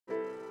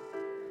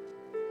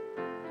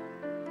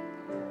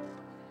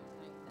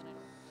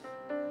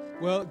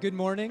Well, good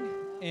morning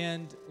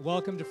and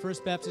welcome to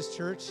First Baptist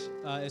Church.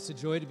 It's a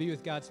joy to be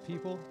with God's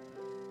people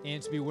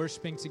and to be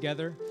worshiping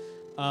together.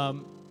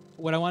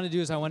 What I want to do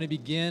is I want to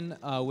begin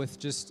with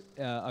just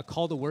a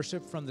call to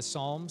worship from the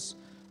Psalms,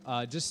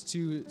 just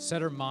to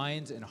set our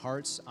minds and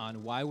hearts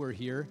on why we're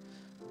here.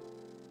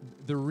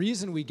 The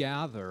reason we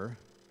gather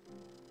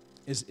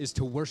is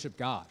to worship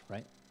God,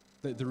 right?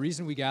 The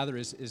reason we gather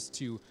is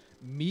to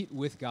meet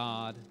with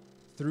God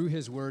through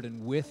His Word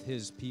and with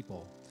His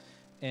people.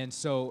 And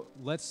so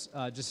let's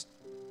just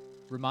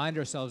remind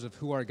ourselves of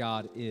who our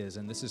God is.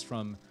 And this is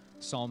from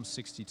Psalm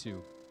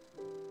 62.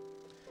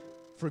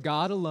 For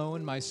God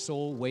alone my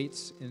soul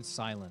waits in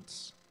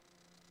silence.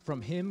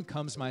 From Him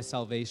comes my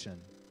salvation.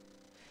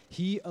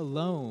 He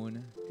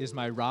alone is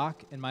my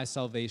rock and my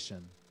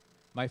salvation,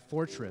 my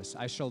fortress.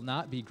 I shall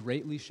not be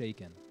greatly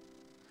shaken.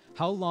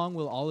 How long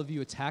will all of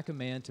you attack a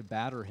man to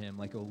batter him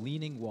like a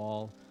leaning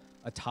wall,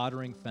 a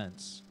tottering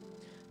fence?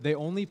 They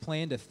only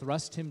plan to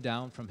thrust him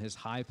down from his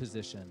high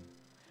position.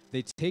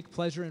 They take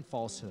pleasure in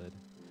falsehood.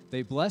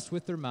 They bless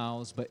with their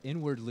mouths, but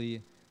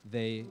inwardly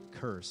they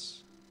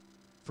curse.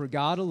 For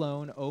God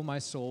alone, O my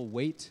soul,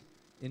 wait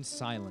in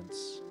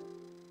silence,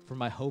 for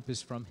my hope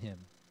is from Him.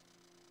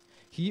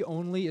 He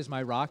only is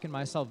my rock and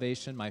my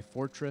salvation, my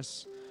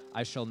fortress.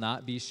 I shall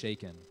not be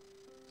shaken.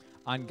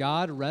 On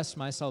God rests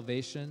my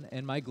salvation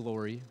and my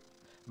glory.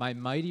 My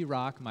mighty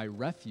rock, my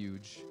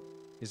refuge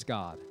is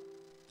God.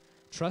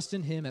 Trust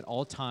in Him at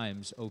all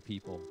times, O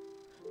people.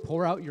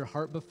 Pour out your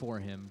heart before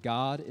Him.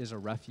 God is a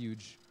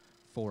refuge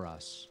for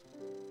us.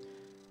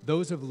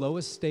 Those of low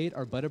estate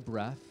are but a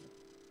breath.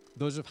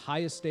 Those of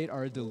high estate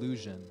are a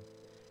delusion.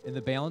 In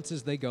the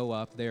balances they go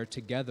up. They are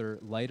together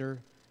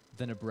lighter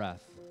than a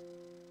breath.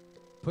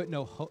 Put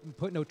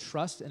no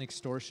trust in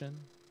extortion.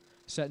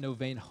 Set no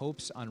vain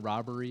hopes on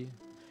robbery.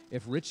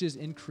 If riches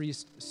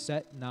increased,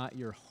 set not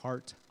your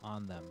heart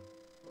on them.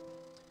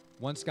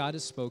 Once God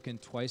has spoken,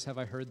 twice have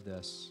I heard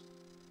this,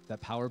 that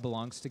power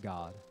belongs to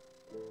God,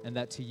 and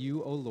that to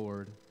you, O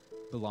Lord,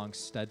 belongs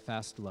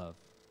steadfast love,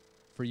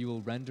 for you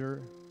will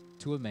render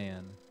to a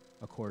man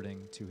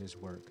according to his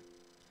work.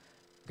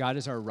 God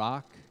is our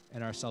rock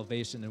and our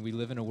salvation, and we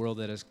live in a world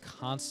that is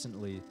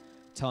constantly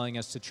telling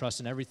us to trust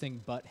in everything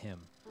but Him.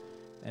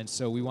 And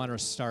so we want to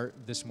start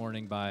this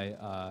morning by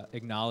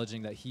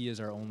acknowledging that He is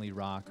our only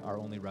rock, our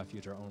only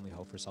refuge, our only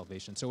hope for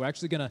salvation. So we're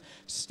actually going to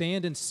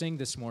stand and sing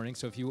this morning.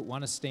 So if you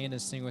want to stand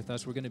and sing with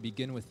us, we're going to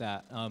begin with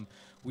that.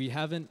 We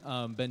haven't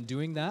been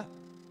doing that.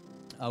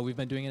 We've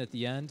been doing it at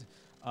the end.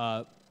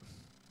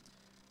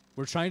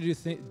 We're trying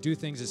to do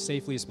things as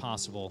safely as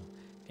possible.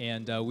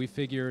 And we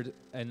figured,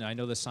 and I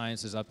know the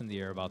science is up in the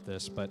air about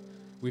this, but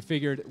we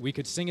figured we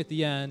could sing at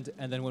the end,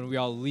 and then when we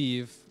all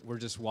leave, we're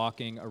just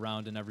walking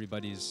around in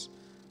everybody's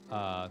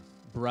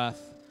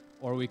breath,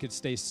 or we could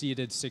stay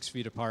seated 6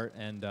 feet apart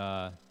and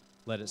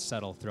let it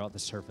settle throughout the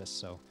service.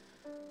 So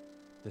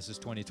this is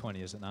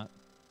 2020, is it not?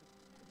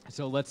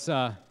 So let's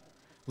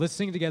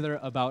sing together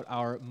about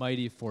our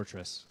mighty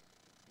fortress.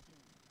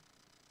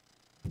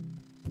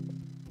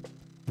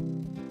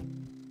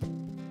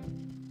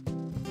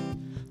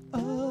 A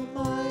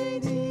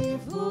mighty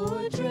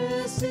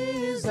fortress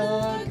is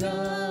our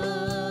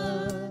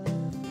God,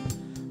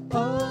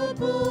 a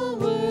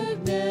bulwark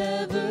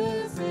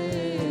never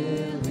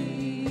failing,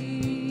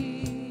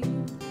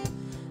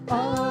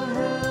 our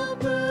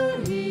helper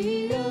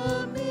He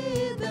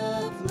amid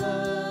the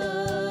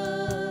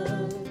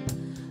flood,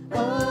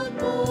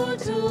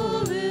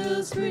 unmortal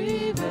ills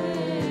prevailing,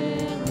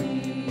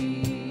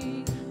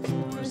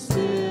 for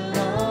still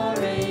our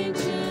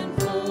ancient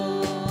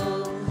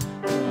foe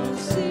will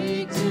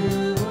seek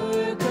to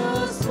work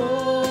us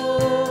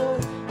woe.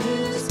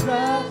 His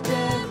craft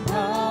and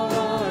power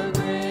are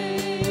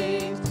great.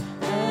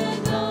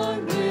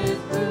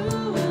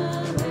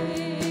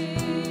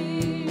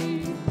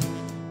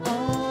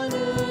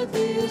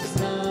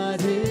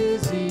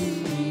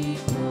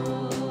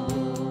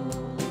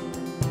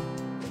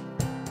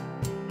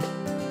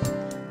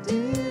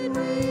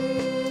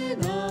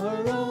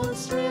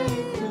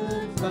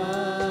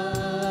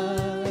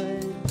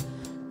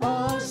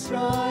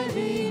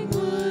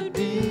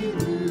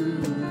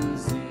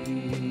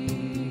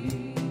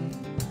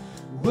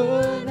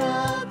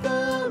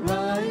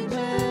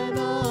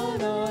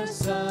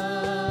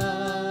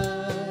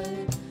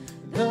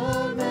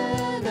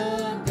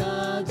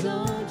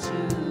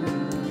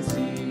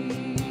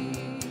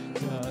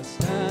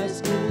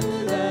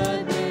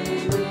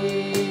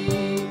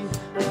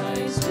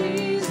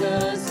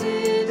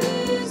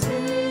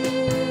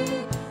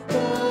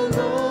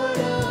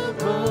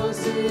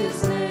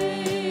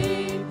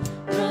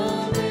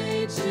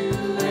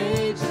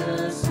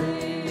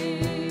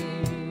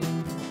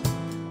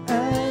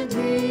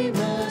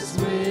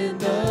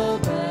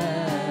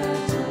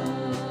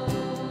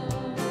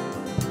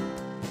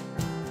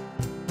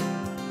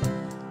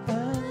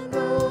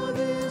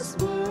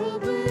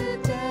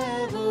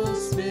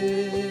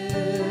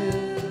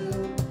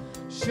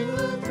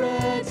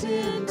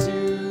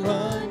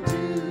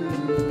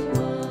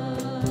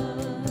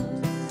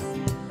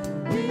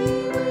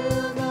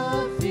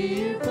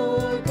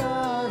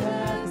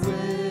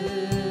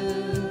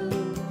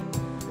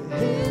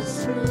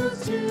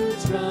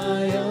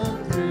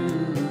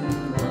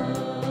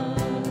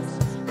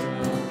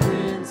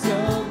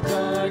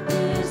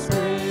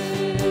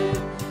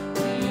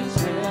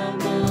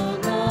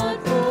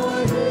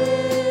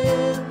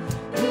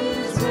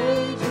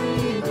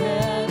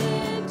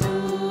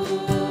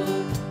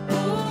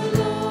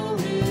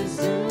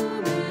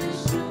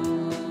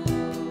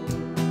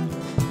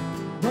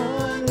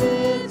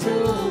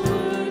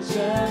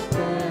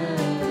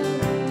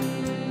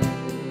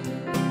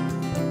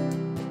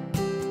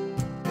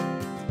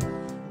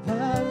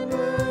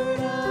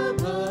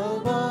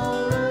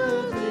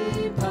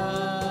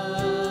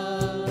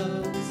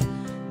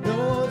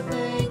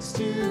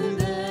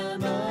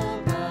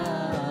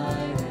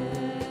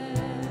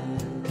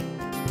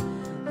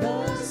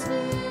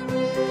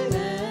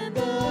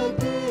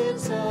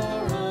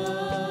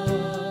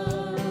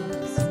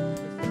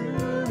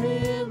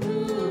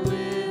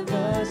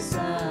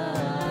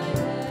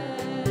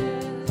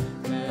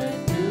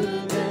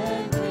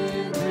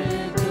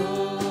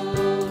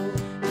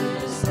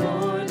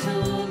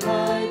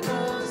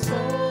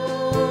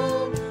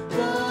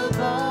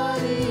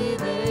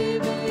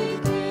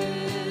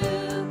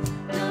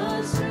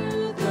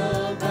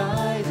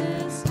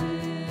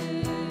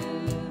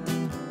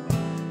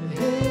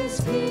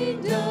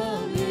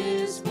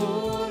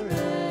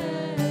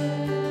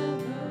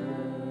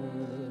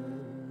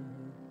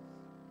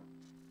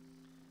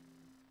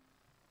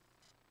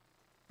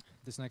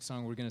 This next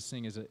song we're going to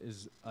sing is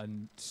a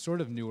sort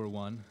of newer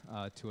one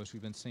to us.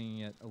 We've been singing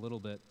it a little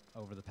bit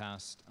over the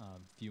past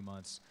few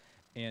months.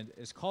 And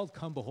it's called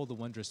Come Behold the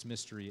Wondrous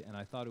Mystery. And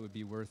I thought it would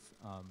be worth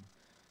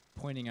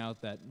pointing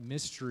out that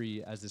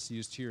mystery, as it's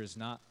used here, is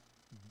not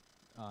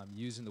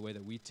used in the way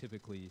that we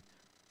typically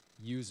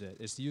use it.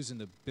 It's used in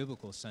the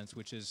biblical sense,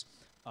 which is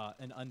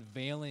an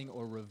unveiling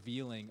or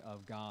revealing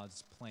of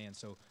God's plan.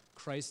 So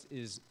Christ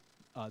is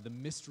the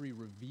mystery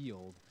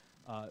revealed,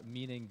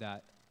 meaning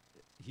that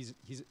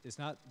it's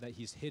not that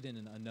he's hidden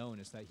and unknown,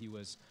 it's that he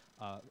was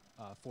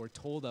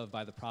foretold of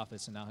by the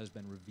prophets and now has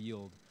been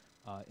revealed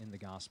in the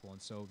gospel. And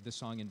so this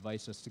song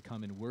invites us to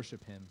come and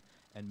worship him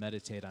and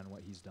meditate on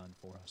what he's done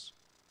for us.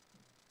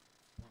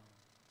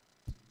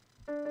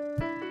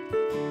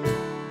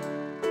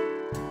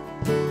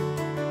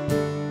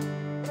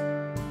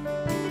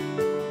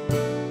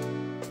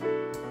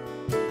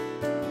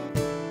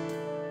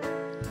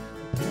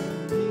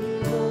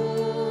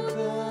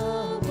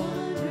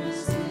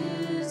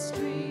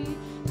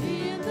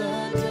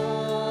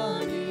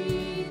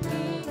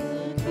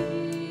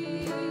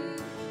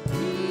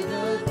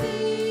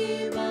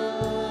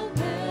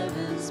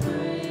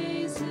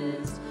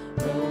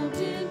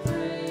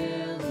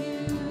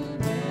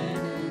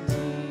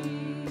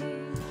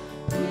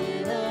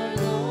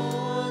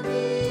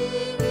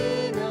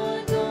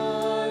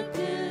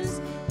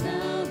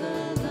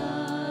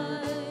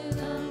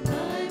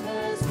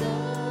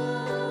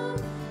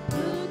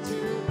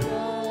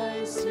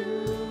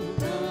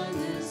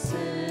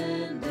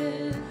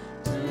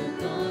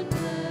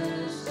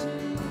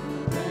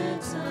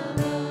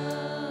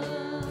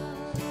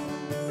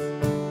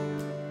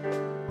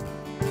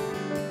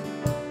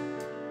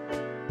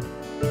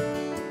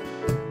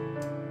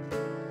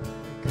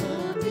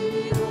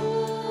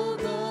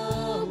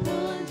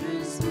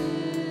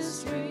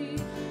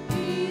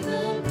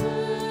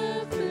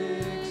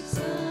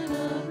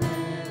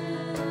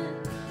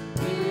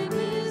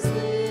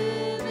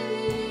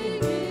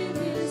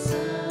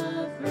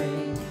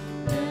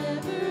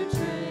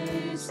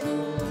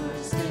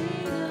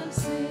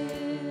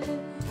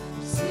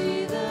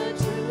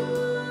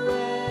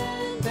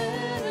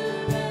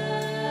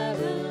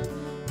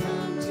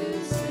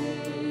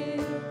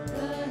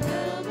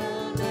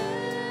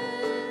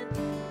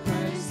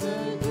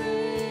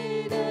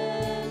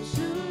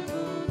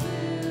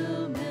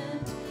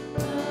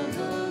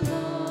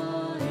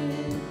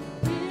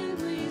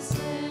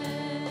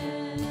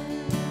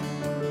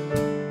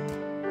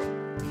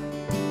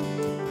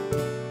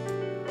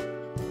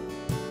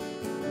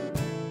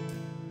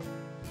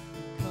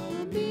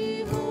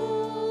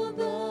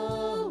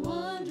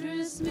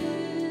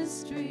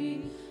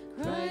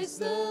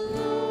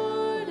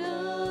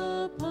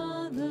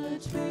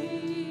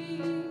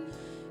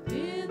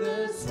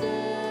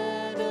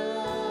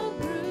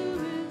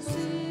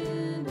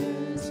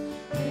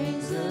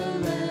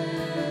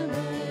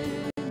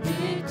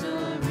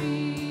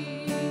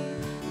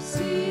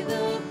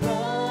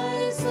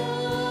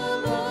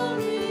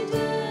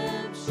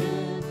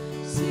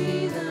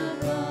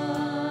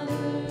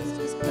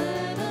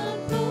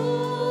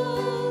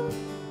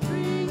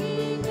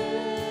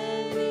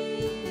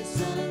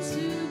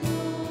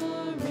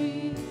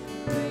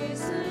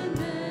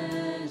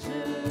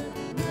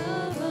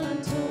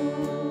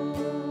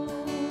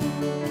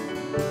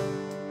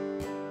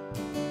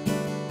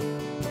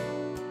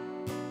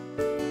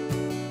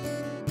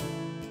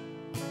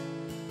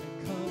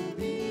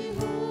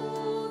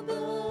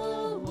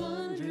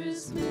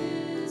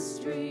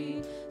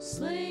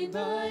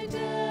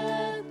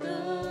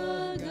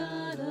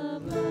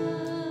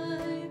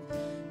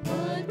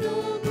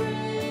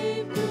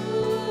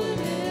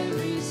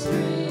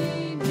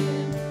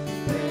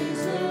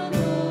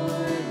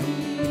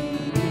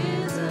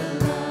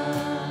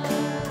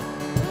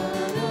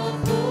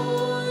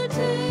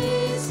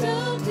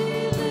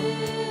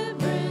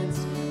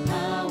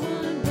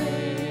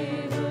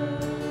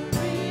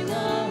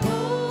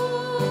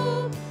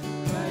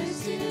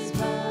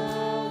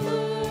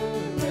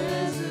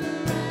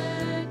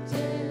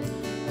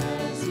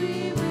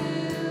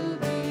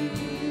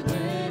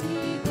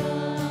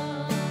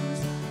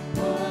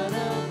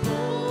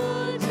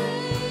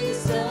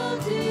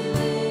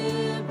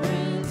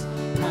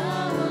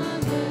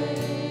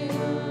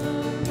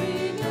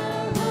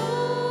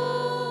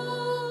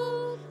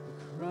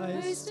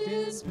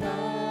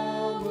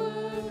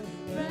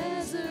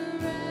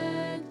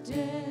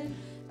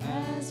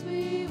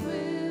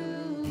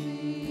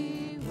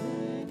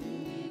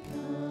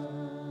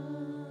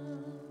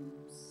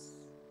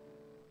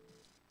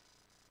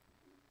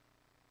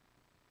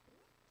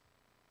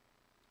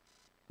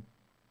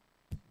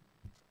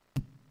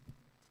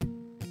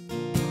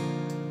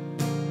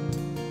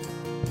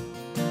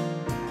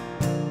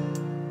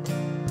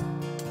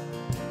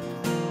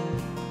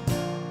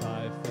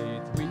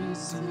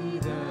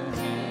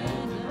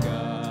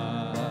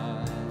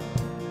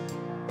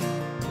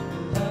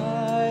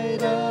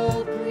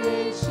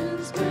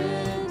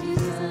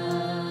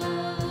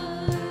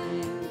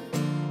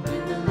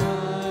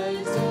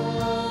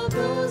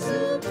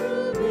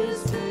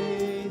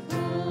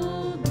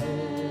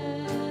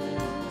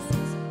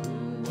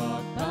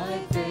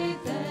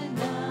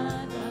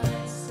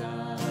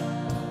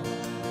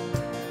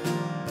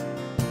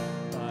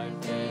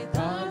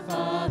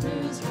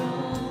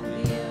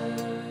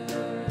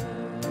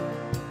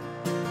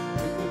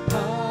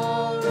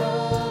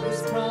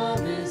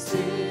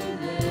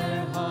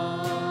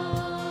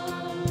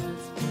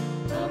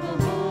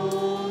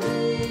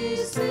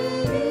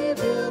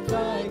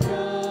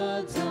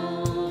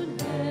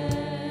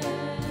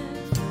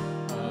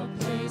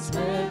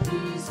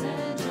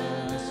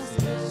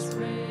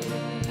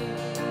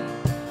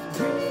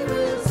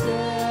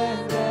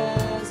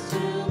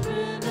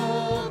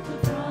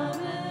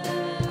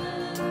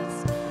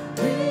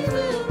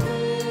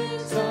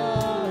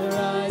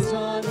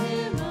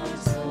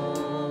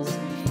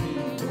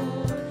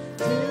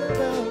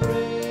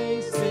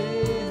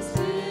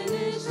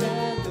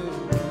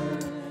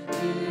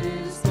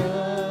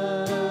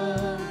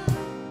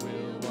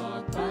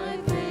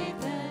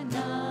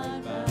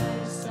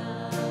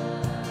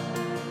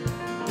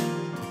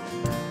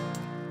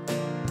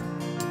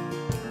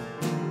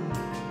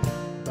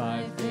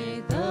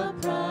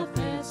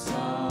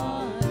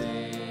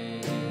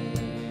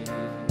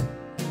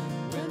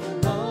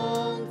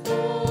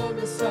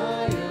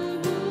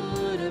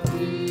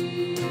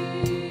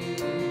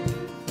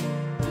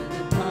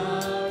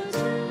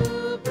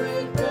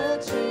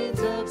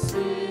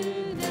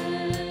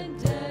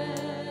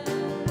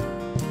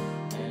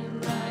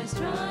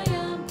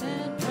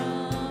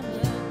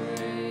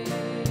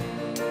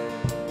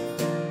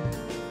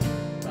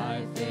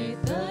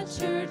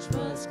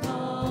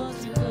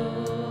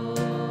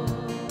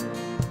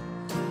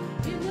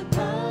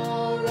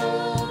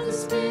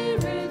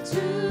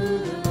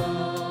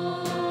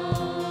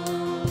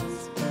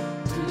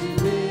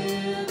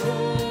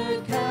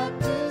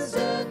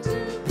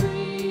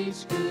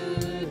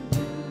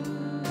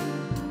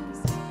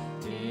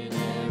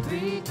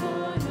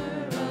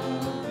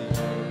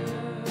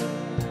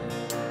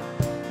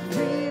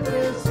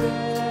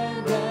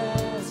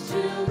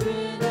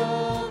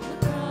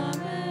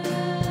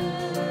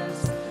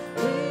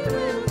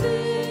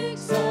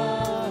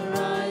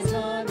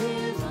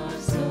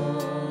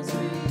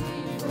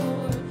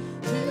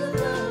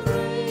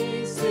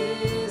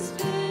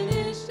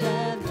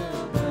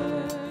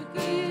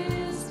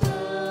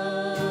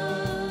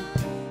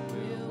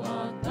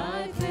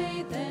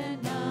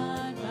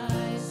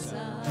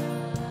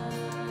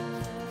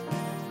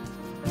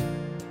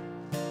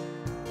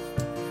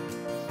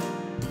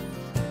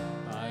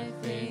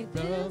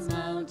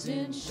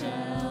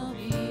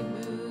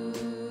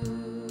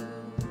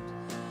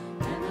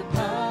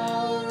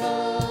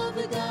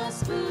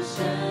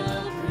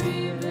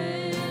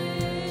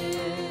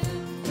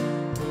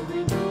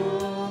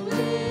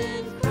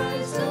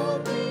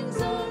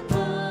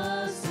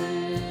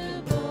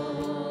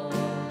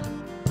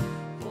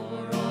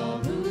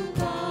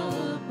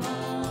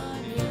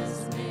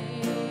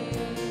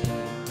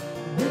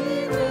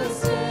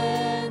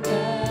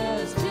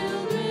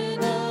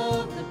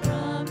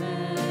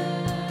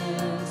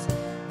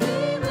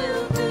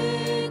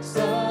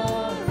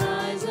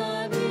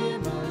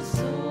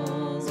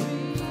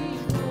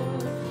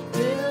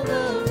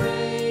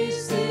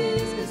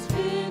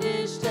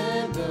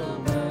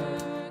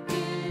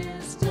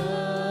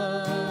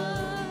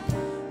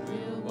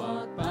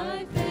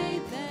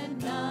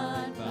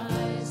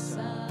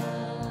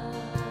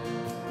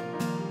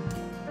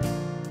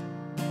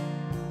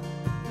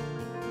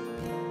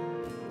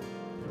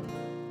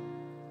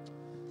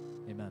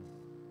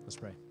 Let's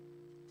pray.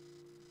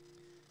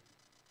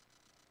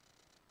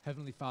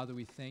 Heavenly Father,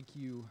 we thank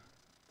you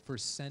for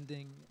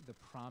sending the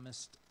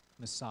promised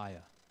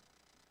Messiah,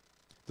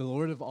 the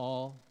Lord of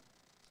all,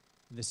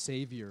 the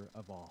Savior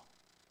of all,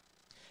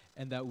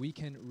 and that we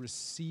can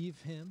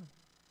receive him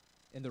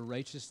in the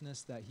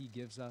righteousness that he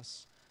gives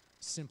us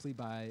simply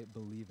by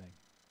believing,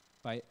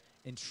 by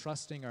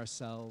entrusting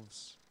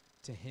ourselves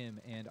to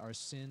him, and our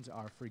sins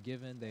are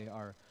forgiven. They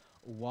are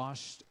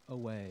washed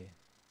away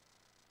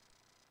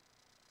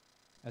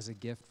as a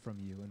gift from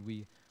you, and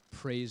we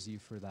praise you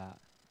for that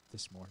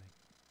this morning.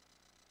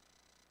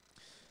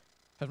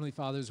 Heavenly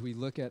Father, as we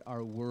look at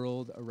our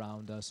world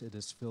around us, it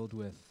is filled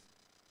with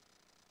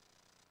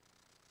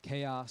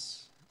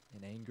chaos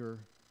and anger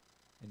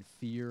and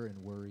fear and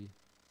worry.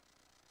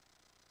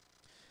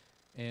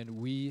 And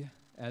we,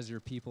 as your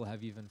people,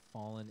 have even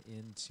fallen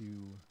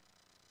into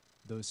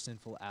those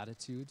sinful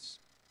attitudes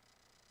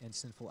and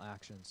sinful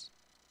actions.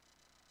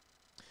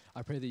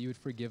 I pray that you would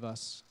forgive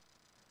us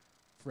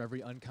for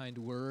every unkind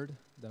word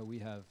that we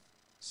have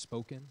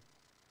spoken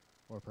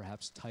or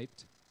perhaps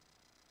typed.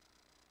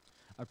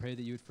 I pray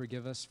that you would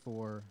forgive us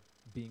for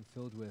being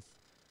filled with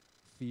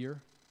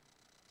fear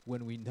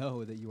when we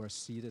know that you are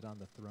seated on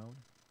the throne.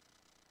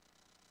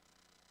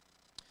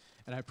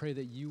 And I pray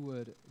that you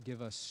would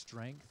give us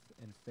strength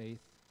and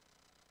faith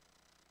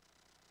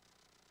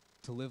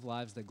to live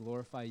lives that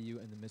glorify you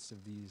in the midst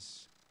of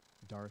these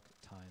dark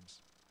times.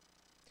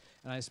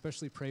 And I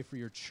especially pray for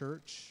your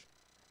church,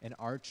 and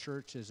our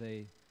church is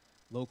a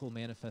local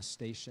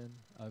manifestation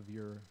of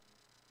your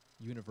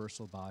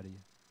universal body.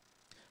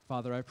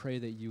 Father, I pray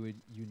that you would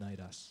unite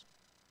us.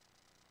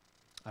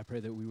 I pray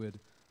that we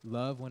would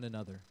love one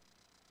another,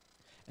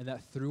 and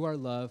that through our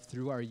love,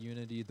 through our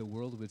unity, the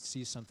world would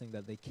see something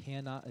that they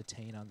cannot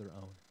attain on their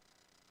own.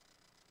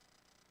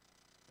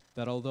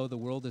 That although the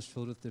world is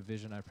filled with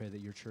division, I pray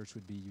that your church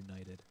would be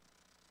united,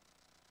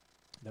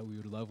 that we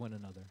would love one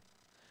another,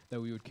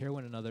 that we would care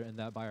one another, and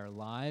that by our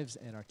lives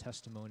and our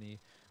testimony,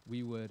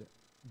 we would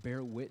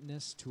bear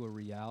witness to a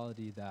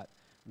reality that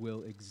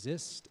will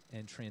exist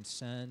and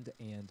transcend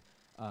and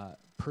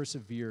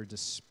persevere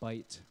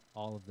despite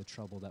all of the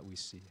trouble that we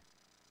see.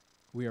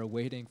 We are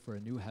waiting for a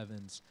new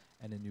heavens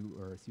and a new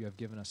earth. You have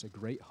given us a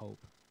great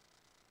hope,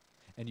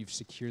 and you've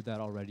secured that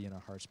already in our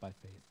hearts by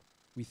faith.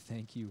 We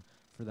thank you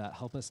for that.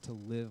 Help us to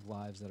live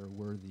lives that are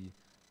worthy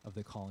of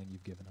the calling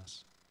you've given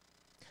us.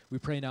 We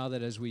pray now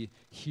that as we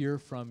hear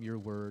from your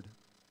word,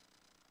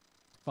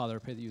 Father, I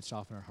pray that you would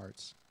soften our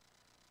hearts.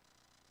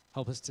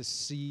 Help us to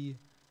see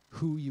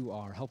who you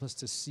are. Help us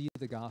to see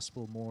the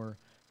gospel more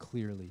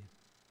clearly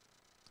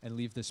and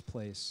leave this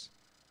place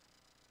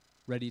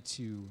ready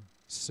to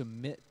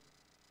submit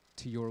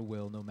to your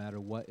will no matter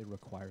what it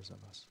requires of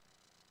us.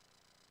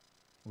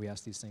 We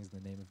ask these things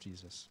in the name of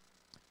Jesus.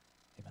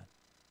 Amen.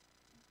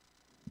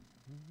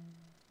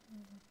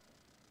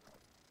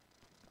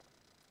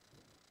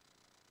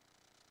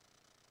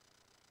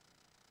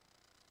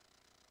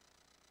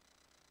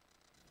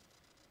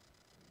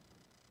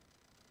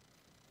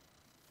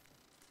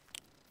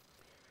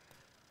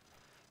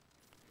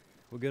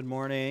 Well, good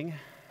morning.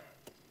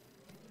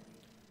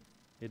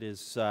 It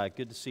is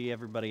good to see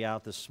everybody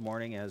out this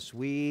morning as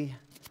we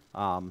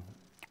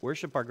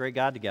worship our great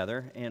God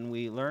together and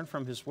we learn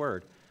from His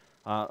Word.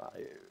 I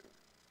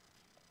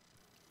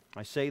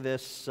say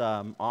this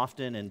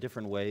often in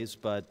different ways,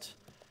 but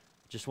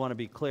just want to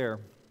be clear.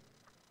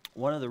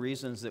 One of the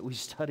reasons that we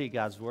study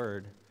God's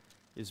Word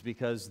is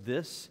because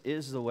this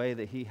is the way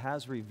that He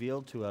has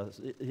revealed to us,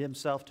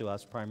 Himself to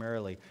us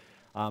primarily.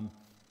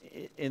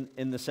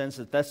 In the sense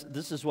that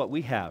this is what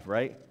we have,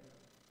 right?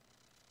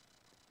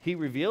 He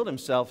revealed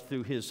himself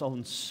through his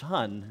own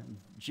Son,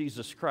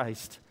 Jesus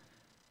Christ.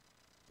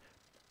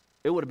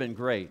 It would have been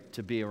great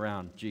to be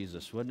around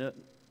Jesus, wouldn't it?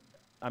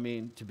 I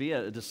mean, to be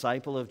a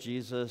disciple of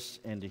Jesus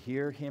and to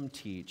hear him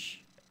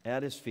teach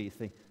at his feet,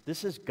 think,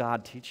 this is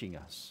God teaching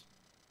us.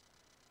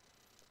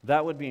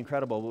 That would be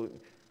incredible.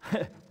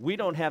 We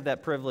don't have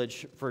that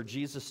privilege for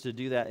Jesus to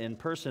do that in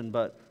person,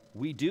 but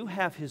we do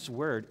have his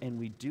word, and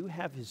we do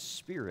have his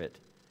Spirit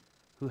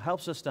who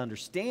helps us to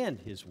understand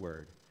his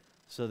word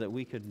so that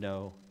we could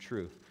know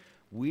truth.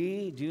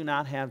 We do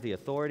not have the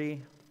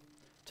authority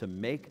to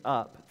make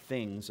up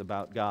things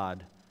about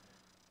God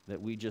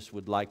that we just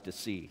would like to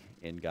see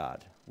in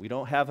God. We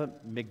don't have a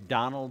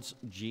McDonald's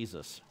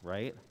Jesus,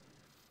 right?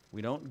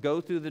 We don't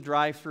go through the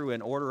drive-thru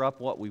and order up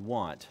what we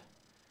want.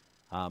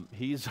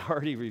 He's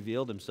already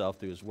revealed himself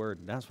through his word,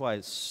 and that's why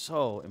it's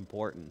so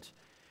important.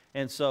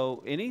 And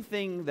so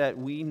anything that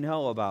we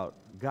know about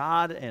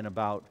God and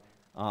about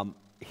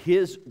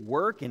his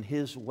work and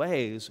his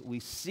ways,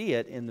 we see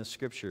it in the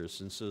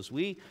scriptures. And so as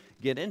we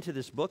get into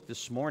this book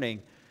this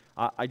morning,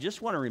 I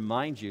just want to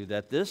remind you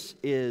that this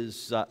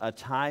is a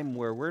time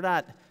where we're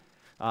not,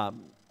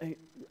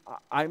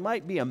 I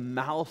might be a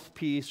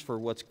mouthpiece for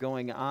what's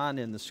going on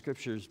in the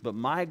scriptures, but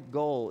my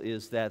goal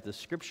is that the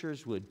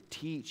scriptures would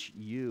teach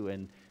you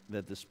and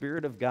that the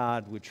Spirit of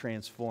God would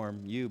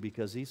transform you,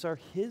 because these are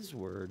his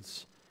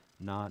words,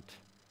 not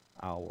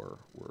our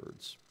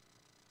words.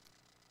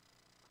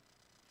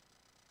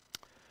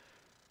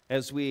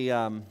 As we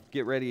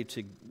get ready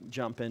to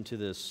jump into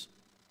this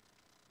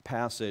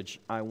passage,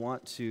 I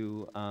want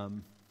to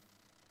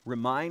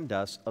remind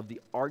us of the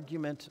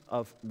argument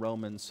of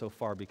Romans so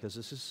far, because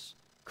this is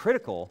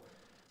critical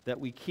that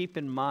we keep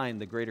in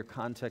mind the greater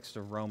context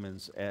of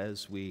Romans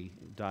as we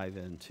dive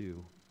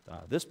into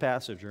this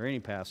passage, or any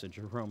passage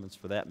of Romans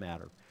for that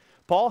matter.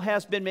 Paul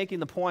has been making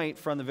the point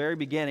from the very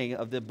beginning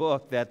of the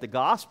book that the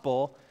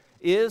gospel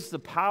is the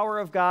power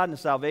of God and the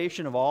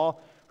salvation of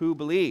all who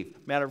believe.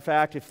 Matter of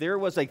fact, if there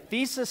was a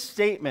thesis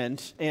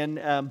statement in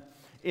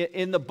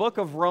the book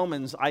of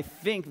Romans, I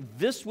think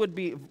this would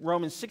be,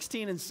 Romans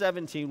 16 and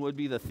 17 would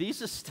be the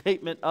thesis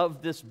statement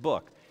of this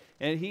book.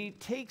 And he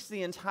takes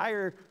the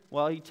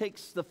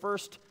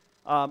first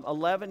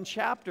 11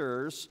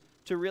 chapters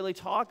to really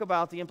talk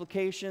about the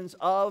implications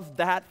of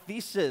that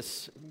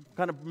thesis,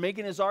 kind of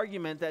making his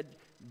argument that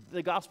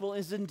the gospel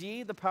is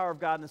indeed the power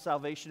of God and the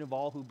salvation of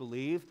all who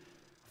believe,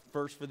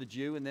 first for the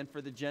Jew and then for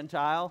the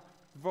Gentile.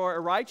 For a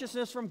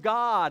righteousness from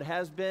God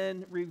has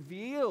been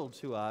revealed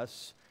to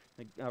us,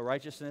 a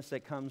righteousness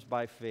that comes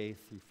by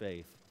faith through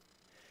faith.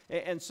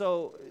 And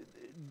so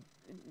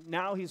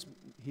now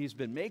he's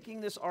been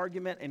making this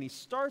argument, and he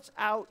starts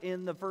out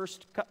in the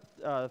first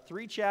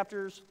 3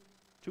 chapters,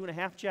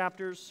 2.5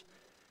 chapters,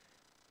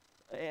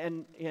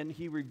 and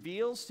he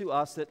reveals to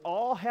us that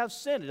all have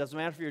sinned. It doesn't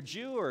matter if you're a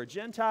Jew or a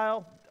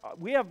Gentile.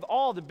 We have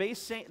all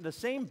the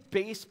same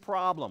base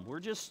problem. We're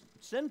just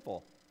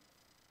sinful.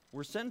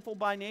 We're sinful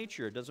by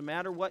nature. It doesn't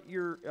matter what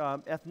your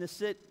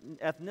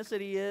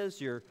ethnicity is,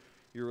 your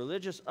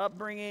religious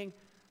upbringing,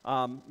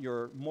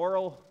 your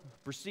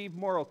perceived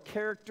moral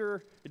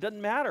character. It doesn't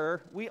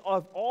matter. We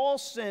have all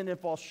sinned and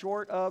fall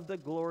short of the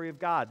glory of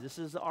God. This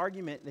is the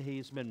argument that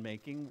he's been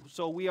making.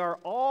 So we are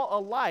all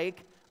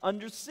alike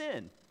under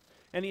sin.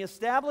 And he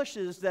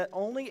establishes that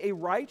only a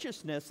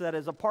righteousness that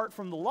is apart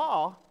from the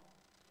law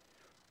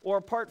or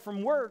apart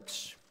from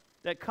works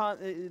that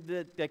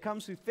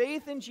comes through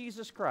faith in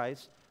Jesus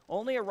Christ,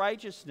 only a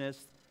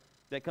righteousness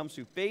that comes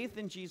through faith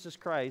in Jesus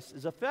Christ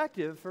is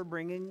effective for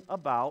bringing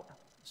about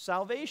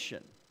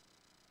salvation.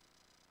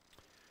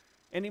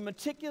 And he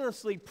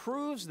meticulously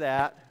proves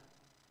that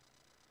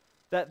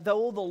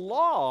though the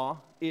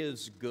law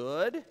is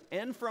good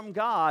and from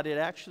God, it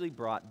actually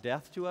brought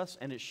death to us,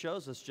 and it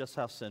shows us just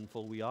how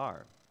sinful we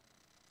are.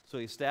 So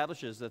he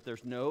establishes that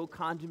there's no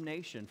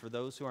condemnation for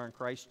those who are in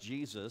Christ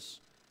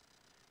Jesus,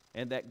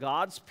 and that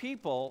God's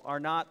people are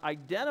not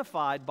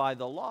identified by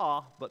the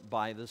law, but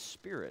by the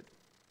Spirit.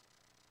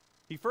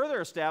 He further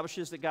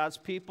establishes that God's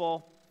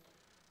people,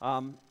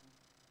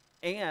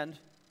 and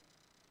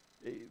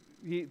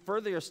he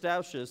further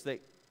establishes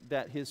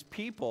that his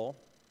people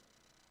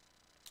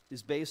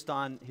is based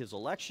on his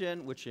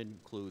election, which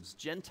includes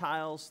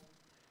Gentiles,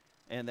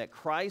 and that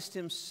Christ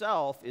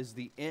himself is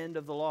the end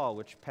of the law,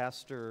 which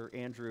Pastor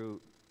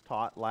Andrew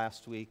taught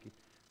last week,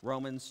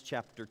 Romans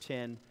chapter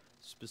 10,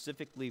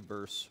 specifically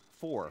verse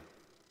 4.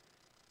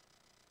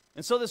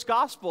 And so this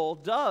gospel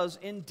does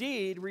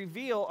indeed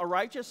reveal a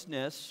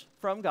righteousness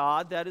from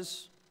God that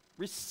is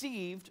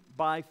received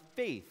by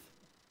faith.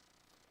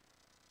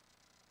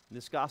 And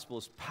this gospel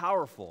is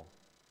powerful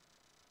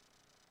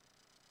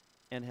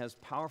and has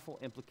powerful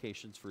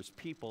implications for his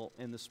people.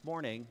 And this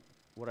morning,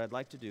 what I'd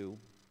like to do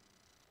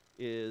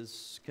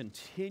is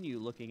continue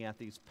looking at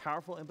these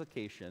powerful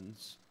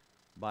implications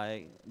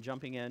by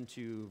jumping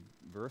into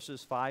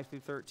verses 5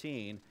 through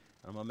 13.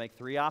 I'm going to make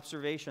 3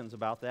 observations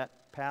about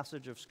that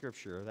passage of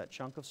Scripture, that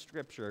chunk of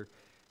Scripture,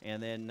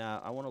 and then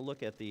I want to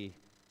look at the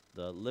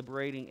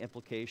liberating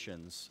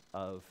implications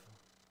of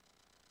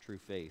true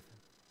faith.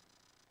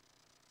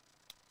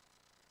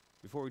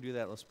 Before we do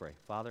that, let's pray.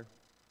 Father,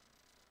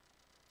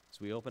 as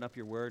we open up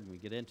your word and we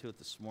get into it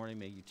this morning,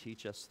 may you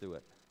teach us through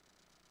it.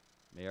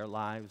 May our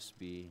lives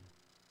be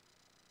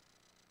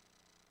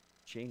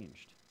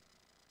changed.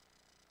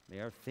 May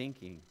our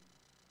thinking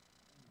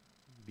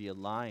be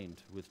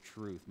aligned with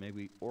truth. May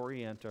we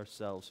orient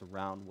ourselves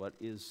around what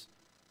is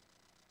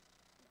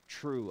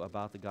true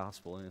about the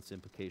gospel and its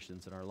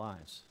implications in our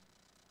lives.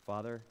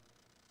 Father,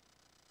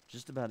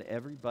 just about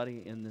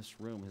everybody in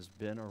this room has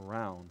been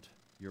around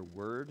your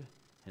word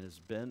and has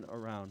been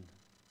around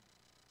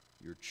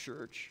your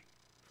church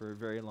for a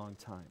very long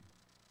time.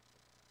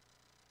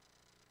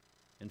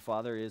 And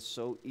Father, it's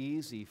so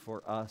easy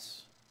for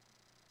us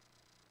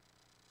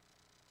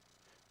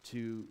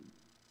to,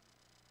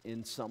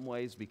 in some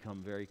ways,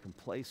 become very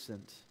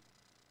complacent,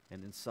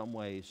 and in some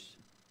ways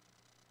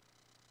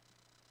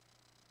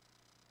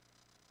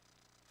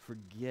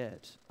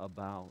forget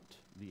about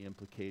the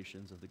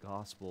implications of the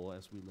gospel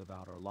as we live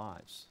out our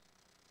lives.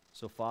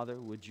 So, Father,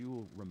 would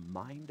you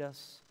remind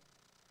us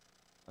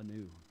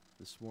anew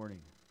this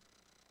morning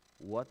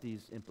what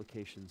these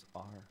implications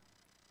are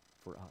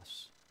for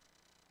us?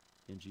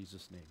 In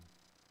Jesus' name,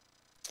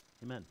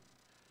 amen.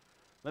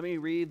 Let me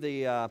read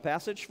the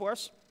passage for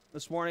us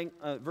this morning.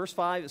 Verse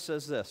 5, it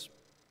says this: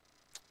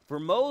 For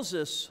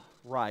Moses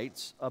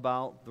writes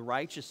about the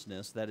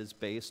righteousness that is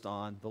based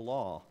on the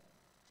law,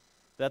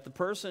 that the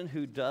person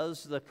who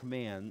does the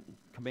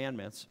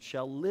commandments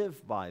shall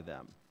live by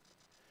them.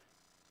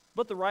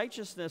 But the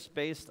righteousness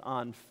based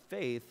on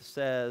faith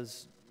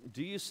says,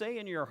 do you say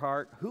in your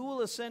heart, who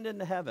will ascend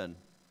into heaven?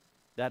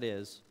 That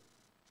is,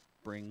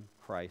 bring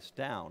Christ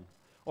down.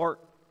 Or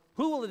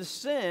who will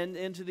descend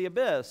into the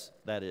abyss?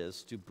 That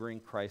is, to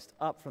bring Christ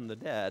up from the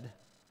dead.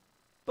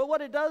 But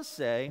what it does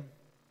say,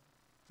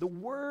 the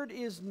word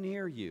is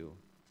near you,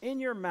 in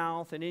your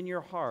mouth and in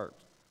your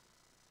heart.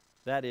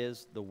 That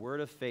is, the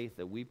word of faith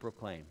that we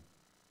proclaim.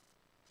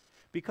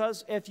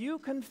 Because if you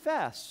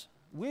confess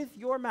with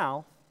your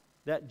mouth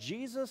that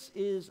Jesus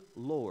is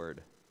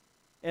Lord,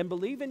 and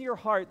believe in your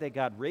heart that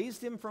God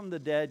raised him from the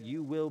dead,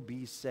 you will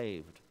be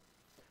saved.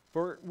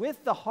 For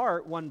with the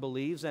heart one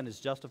believes and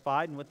is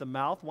justified, and with the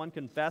mouth one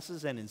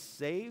confesses and is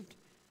saved.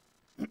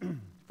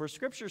 For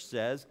Scripture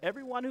says,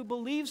 everyone who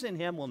believes in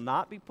him will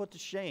not be put to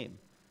shame.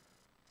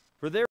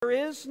 For there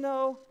is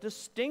no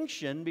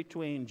distinction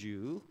between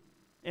Jew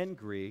and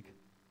Greek,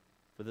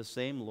 for the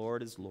same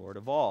Lord is Lord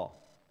of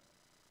all,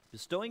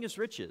 bestowing his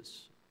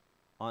riches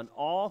on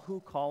all who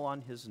call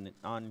on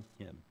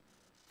him.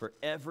 For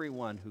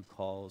everyone who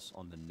calls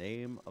on the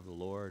name of the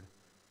Lord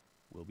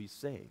will be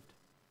saved.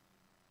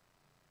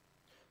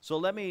 So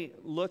let me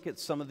look at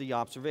some of the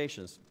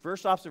observations.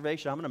 First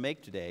observation I'm going to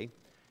make today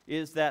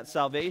is that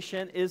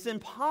salvation is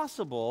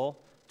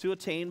impossible to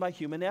attain by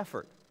human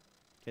effort.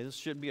 Okay, this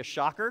shouldn't be a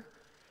shocker,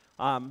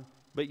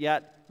 but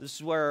yet this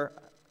is where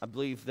I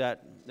believe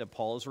that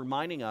Paul is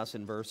reminding us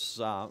in verse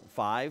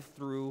 5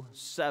 through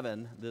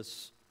 7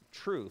 this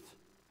truth,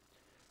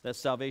 that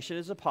salvation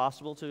is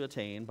impossible to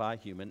attain by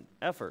human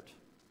effort.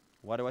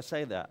 Why do I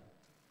say that?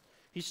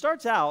 He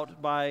starts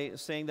out by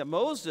saying that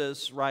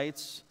Moses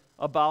writes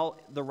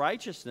about the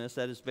righteousness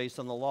that is based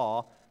on the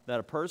law, that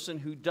a person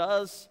who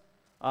does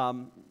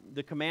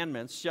the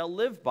commandments shall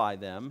live by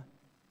them,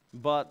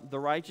 but the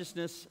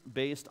righteousness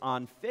based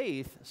on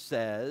faith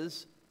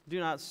says, do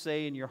not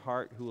say in your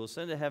heart who will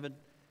ascend to heaven,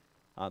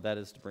 that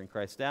is to bring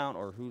Christ down,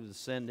 or who will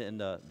descend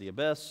into the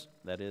abyss,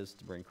 that is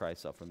to bring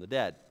Christ up from the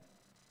dead.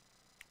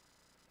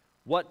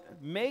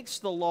 What makes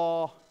the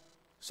law,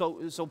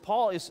 so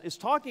Paul is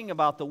talking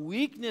about the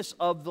weakness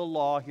of the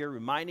law here,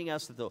 reminding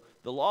us that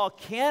the law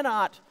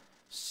cannot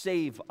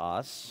save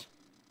us.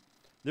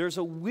 There's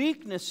a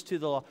weakness to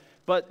the law,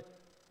 but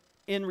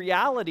in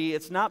reality,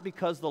 it's not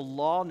because the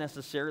law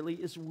necessarily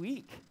is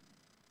weak.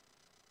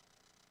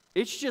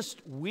 It's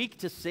just weak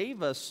to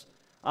save us.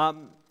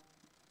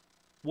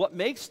 What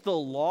makes the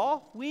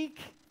law weak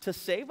to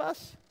save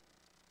us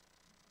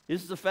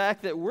is the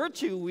fact that we're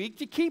too weak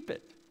to keep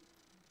it.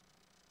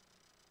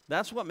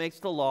 That's what makes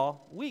the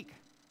law weak.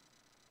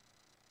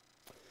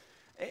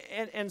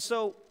 And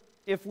so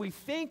if we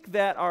think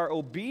that our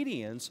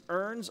obedience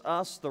earns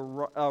us the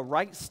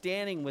right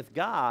standing with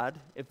God,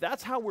 if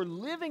that's how we're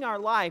living our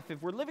life,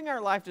 if we're living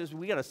our life as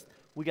we got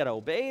to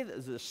obey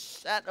the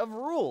set of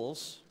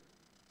rules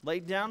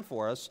laid down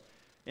for us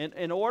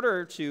in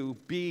order to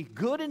be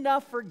good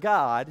enough for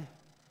God,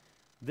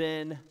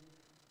 then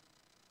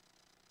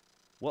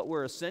what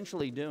we're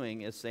essentially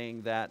doing is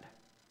saying that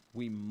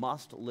we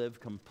must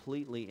live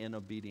completely in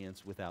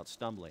obedience without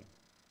stumbling.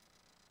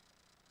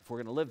 If we're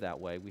going to live that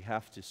way, we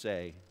have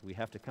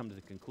to come to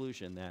the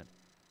conclusion that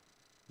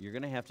you're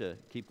going to have to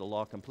keep the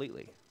law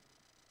completely.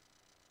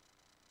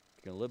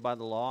 If you're going to live by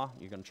the law,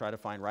 you're going to try to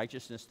find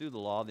righteousness through the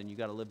law, then you've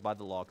got to live by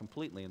the law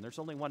completely. And there's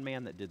only one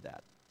man that did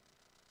that.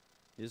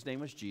 His name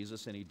was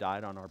Jesus, and he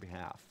died on our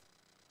behalf.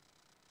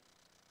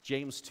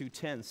 James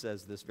 2:10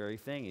 says this very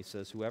thing. He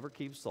says, whoever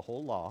keeps the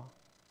whole law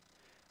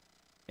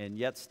and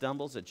yet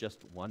stumbles at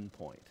just one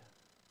point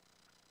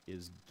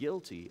is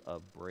guilty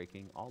of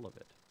breaking all of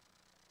it.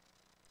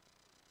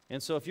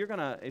 And so if you're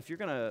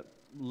gonna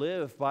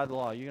live by the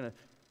law, you're gonna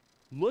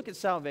look at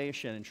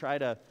salvation and try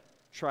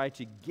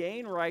to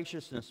gain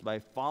righteousness by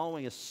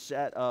following a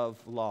set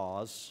of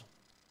laws,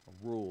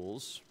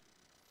 rules,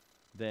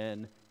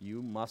 then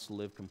you must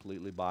live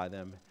completely by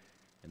them.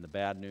 And the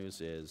bad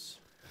news is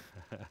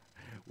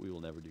we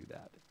will never do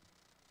that.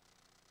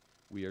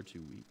 We are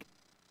too weak.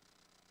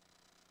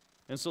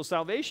 And so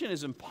salvation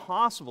is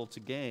impossible to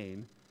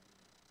gain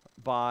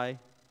by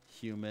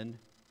human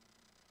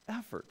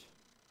effort.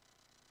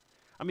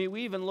 I mean,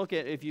 we even look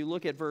at, if you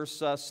look at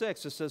verse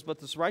 6, it says, but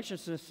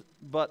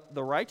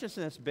the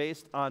righteousness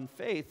based on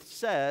faith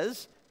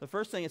says, the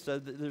first thing it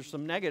says, there's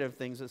some negative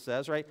things it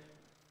says, right?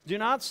 Do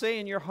not say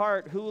in your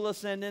heart, who will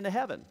ascend into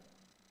heaven?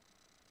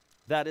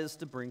 That is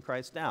to bring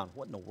Christ down.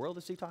 What in the world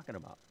is he talking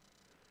about?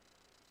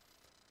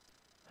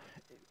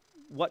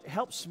 What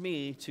helps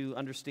me to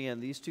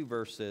understand these two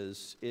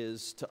verses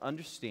is to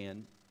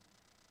understand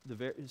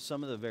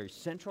some of the very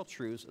central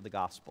truths of the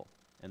gospel,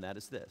 and that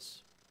is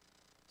this.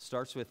 It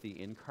starts with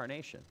the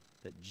incarnation,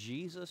 that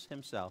Jesus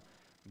himself,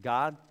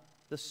 God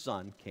the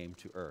Son, came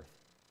to earth,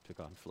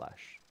 took on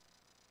flesh.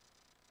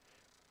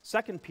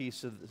 Second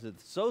piece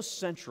that's so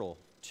central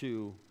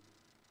to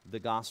the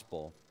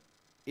gospel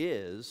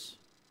is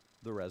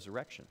the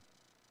resurrection.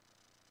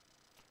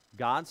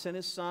 God sent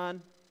his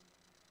Son,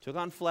 took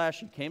on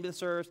flesh, he came to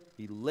this earth,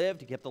 he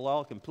lived, he kept the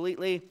law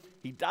completely,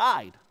 he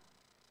died.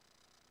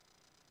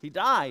 He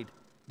died.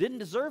 Didn't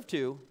deserve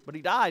to, but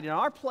he died in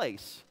our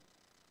place.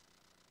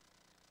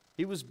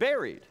 He was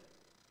buried.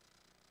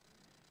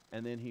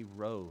 And then he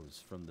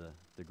rose from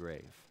the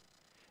grave.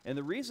 And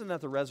the reason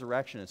that the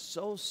resurrection is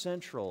so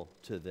central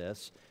to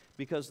this,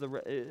 because the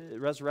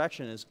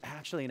resurrection is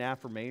actually an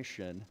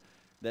affirmation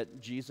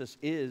that Jesus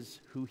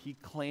is who he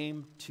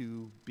claimed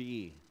to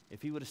be.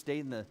 If he would have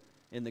stayed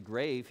in the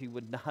grave, he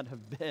would not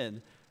have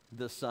been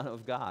the Son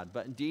of God.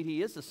 But indeed,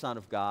 he is the Son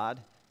of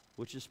God,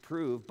 which is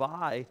proved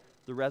by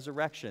the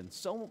resurrection.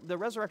 So the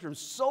resurrection is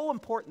so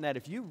important that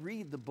if you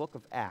read the book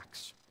of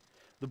Acts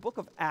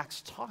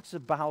talks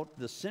about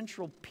the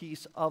central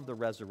piece of the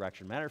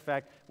resurrection. Matter of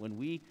fact, when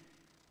we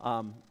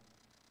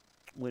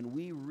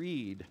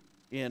read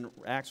in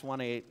Acts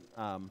 1:8,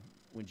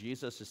 when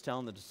Jesus is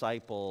telling the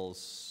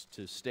disciples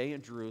to stay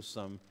in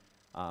Jerusalem,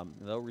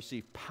 they'll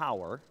receive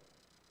power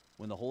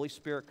when the Holy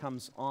Spirit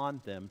comes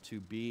on them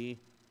to be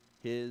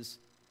his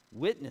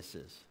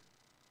witnesses.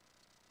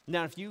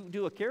 Now, if you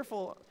do a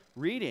careful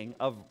reading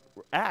of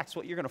Acts,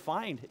 what you're going to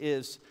find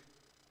is,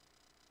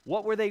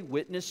 what were they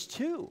witness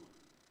to?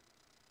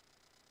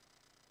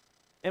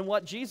 And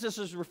what Jesus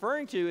is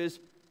referring to is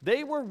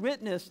they were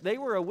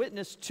a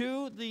witness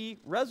to the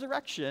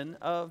resurrection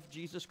of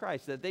Jesus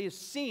Christ, that they have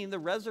seen the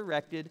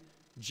resurrected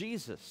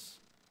Jesus.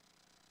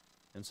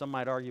 And some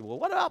might argue, well,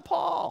 what about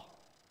Paul?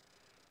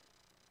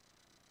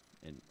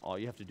 And all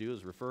you have to do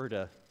is refer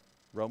to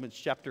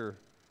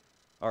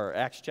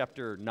Acts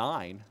chapter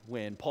 9,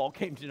 when Paul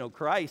came to know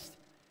Christ,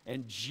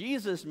 and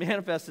Jesus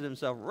manifested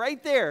himself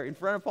right there in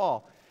front of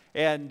Paul.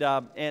 And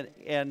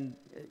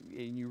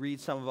you read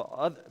some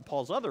of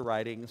Paul's other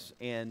writings,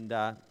 and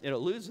it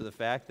alludes to the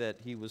fact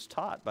that he was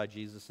taught by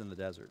Jesus in the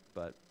desert.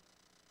 But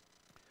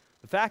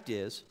the fact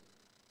is,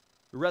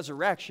 the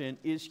resurrection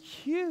is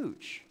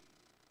huge.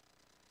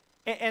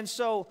 And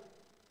so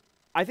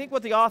I think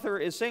what the author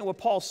is saying, what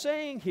Paul's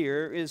saying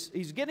here, is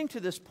he's getting to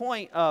this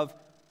point of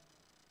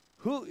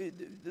who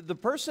the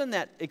person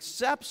that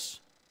accepts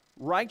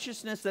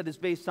righteousness that is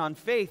based on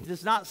faith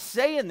does not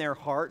say in their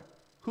heart,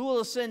 who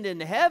will ascend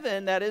into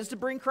heaven, that is to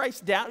bring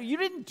Christ down. You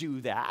didn't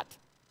do that.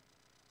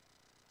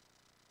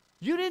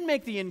 You didn't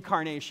make the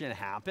incarnation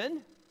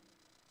happen.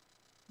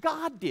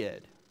 God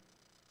did.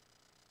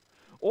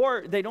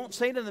 Or they don't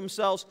say to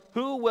themselves,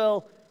 who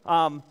will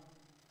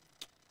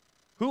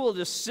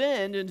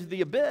descend into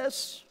the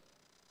abyss,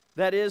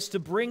 that is to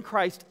bring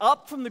Christ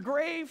up from the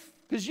grave,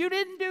 because you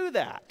didn't do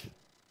that.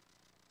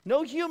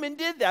 No human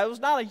did that. It was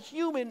not a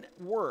human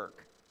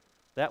work.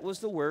 That was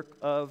the work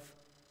of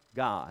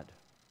God.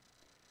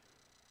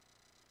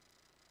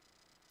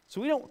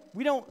 So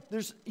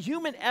there's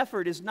human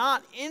effort is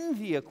not in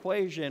the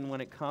equation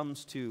when it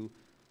comes to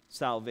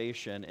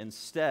salvation.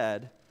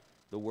 Instead,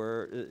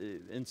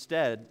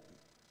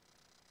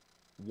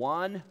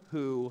 one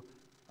who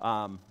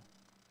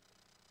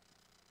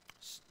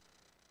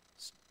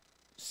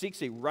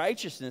seeks a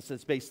righteousness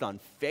that's based on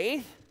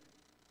faith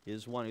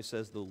is one who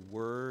says the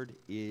word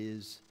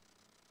is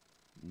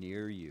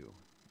near you,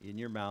 in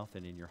your mouth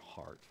and in your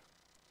heart.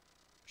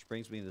 Which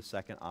brings me to the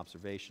second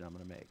observation I'm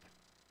going to make.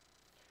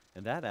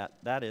 And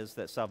that is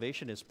that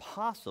salvation is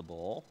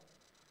possible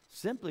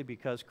simply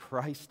because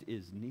Christ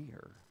is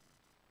near.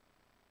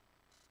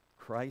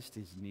 Christ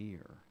is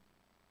near.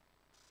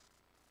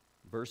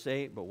 Verse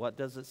 8, but what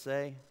does it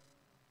say?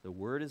 The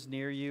word is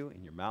near you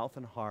in your mouth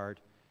and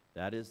heart.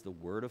 That is the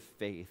word of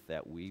faith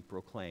that we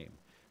proclaim.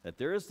 That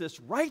there is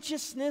this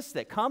righteousness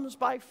that comes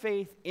by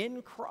faith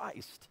in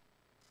Christ.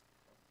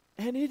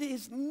 And it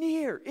is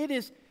near. It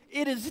is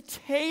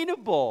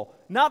attainable,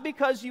 not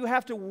because you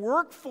have to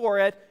work for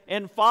it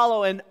and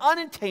follow an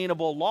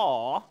unattainable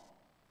law,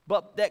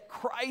 but that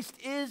Christ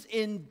is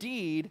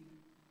indeed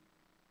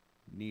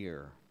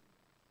near.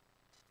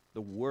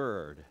 The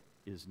word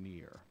is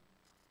near.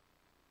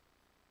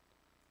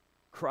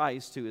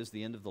 Christ, who is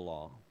the end of the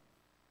law,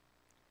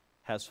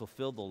 has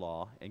fulfilled the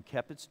law and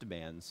kept its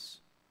demands.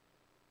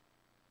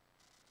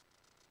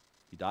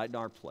 He died in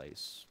our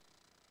place.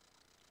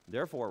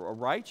 Therefore, a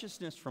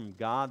righteousness from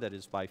God that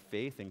is by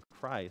faith in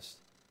Christ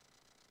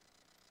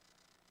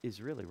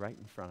is really right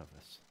in front of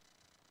us.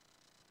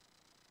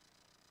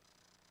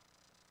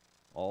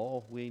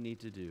 All we need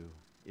to do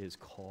is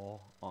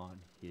call on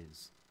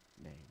his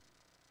name.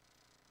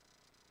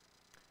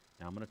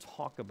 Now, I'm going to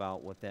talk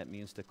about what that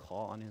means to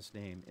call on his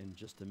name in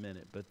just a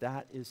minute, but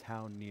that is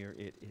how near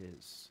it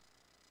is.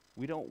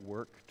 We don't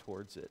work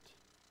towards it.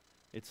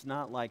 It's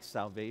not like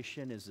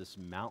salvation is this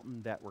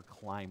mountain that we're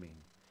climbing,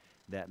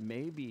 that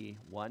maybe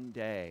one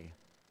day,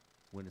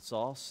 when it's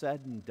all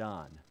said and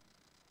done,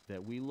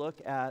 that we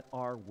look at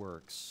our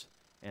works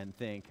and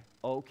think,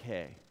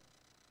 okay,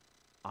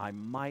 I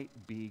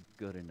might be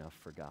good enough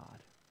for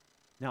God.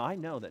 Now, I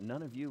know that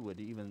none of you would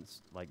even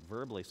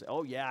verbally say,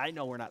 oh yeah, I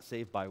know we're not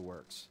saved by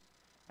works.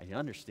 I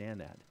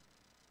understand that.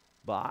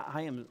 But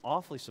I am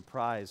awfully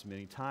surprised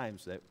many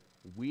times that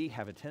we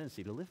have a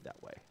tendency to live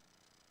that way.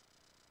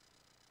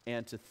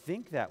 And to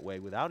think that way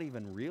without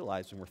even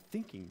realizing we're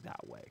thinking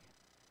that way.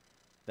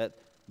 That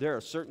there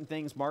are certain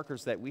things,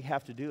 markers that we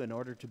have to do in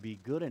order to be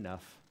good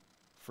enough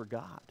for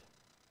God.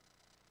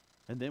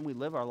 And then we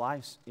live our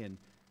lives in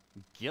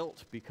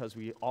guilt because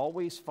we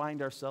always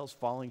find ourselves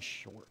falling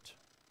short.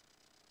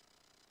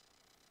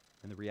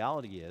 And the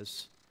reality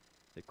is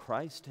that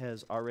Christ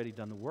has already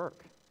done the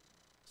work.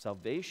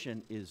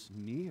 Salvation is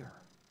near.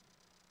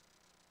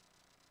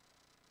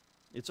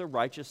 It's a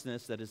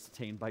righteousness that is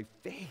attained by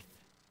faith,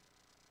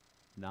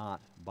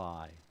 not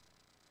by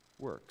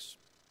works.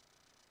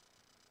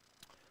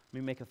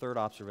 Let me make a third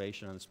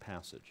observation on this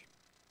passage.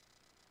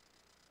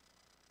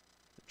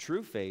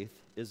 True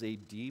faith is a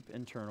deep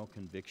internal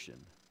conviction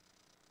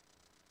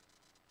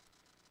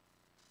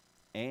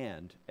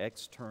and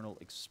external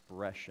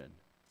expression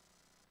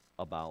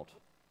about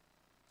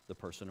the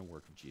person and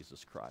work of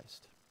Jesus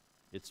Christ.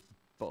 It's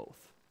both.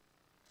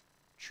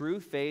 True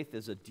faith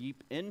is a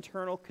deep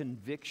internal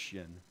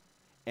conviction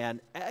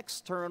and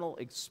external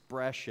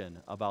expression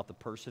about the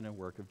person and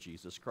work of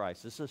Jesus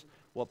Christ. This is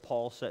what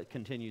Paul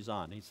continues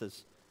on. He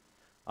says,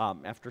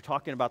 after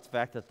talking about the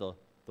fact that the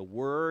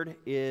Word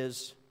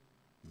is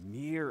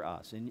near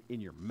us, in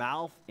your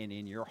mouth and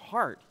in your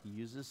heart. He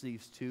uses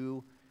these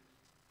two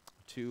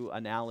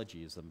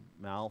analogies, the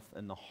mouth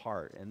and the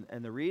heart.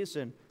 And the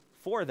reason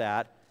for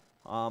that,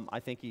 I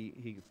think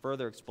he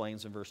further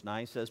explains in verse 9.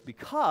 He says,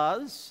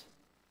 because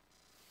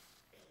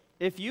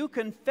if you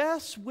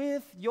confess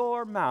with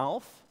your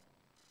mouth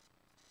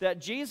that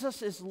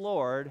Jesus is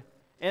Lord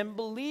and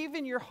believe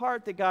in your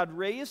heart that God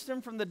raised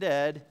him from the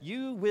dead,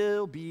 you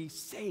will be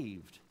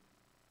saved.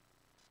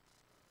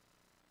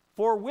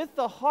 For with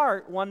the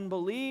heart one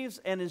believes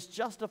and is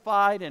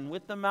justified, and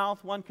with the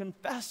mouth one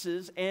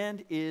confesses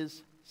and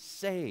is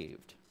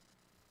saved.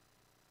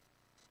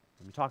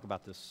 Let me talk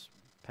about this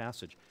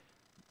passage.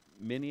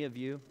 Many of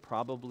you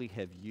probably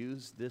have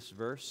used this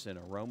verse in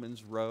a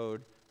Romans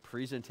Road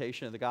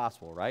presentation of the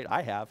gospel, right?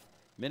 I have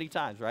many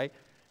times, right?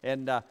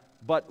 And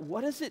but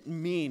what does it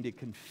mean to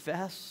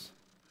confess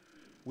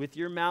with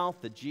your mouth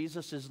that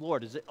Jesus is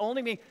Lord? Does it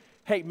only mean,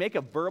 hey, make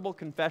a verbal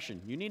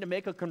confession? You need to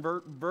make a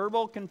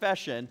verbal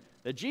confession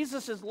that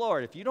Jesus is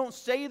Lord. If you don't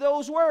say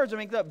those words and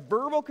make that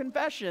verbal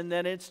confession,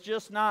 then it's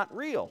just not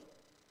real,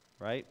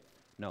 right?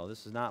 No,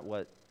 this is not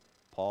what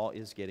Paul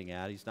is getting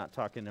at. He's not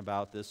talking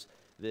about this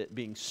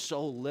being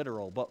so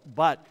literal,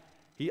 but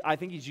I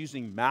think he's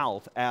using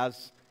mouth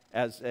as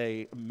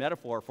a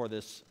metaphor for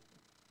this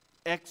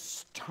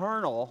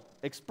external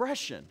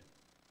expression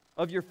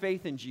of your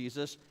faith in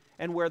Jesus,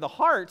 and where the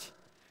heart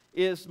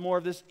is more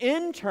of this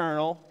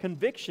internal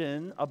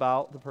conviction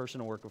about the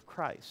person and work of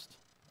Christ.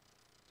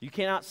 You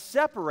cannot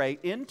separate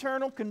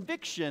internal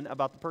conviction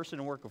about the person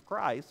and work of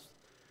Christ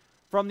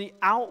from the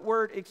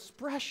outward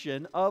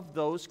expression of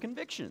those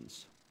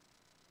convictions.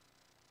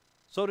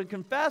 So to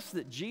confess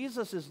that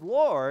Jesus is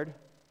Lord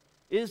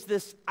is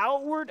this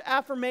outward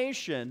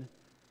affirmation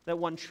that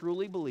one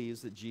truly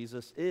believes that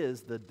Jesus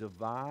is the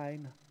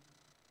divine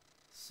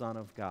Son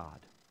of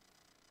God.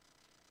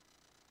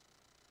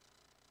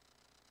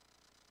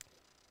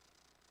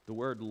 The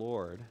word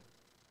Lord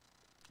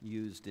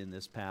used in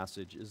this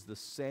passage is the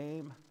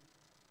same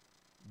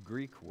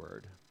Greek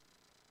word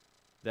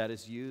that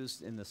is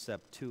used in the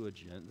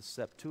Septuagint. The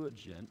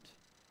Septuagint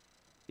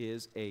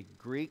is a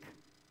Greek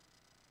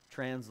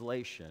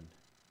translation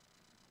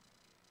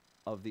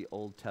of the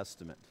Old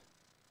Testament.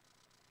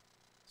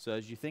 So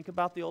as you think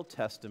about the Old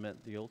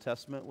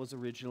Testament was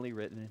originally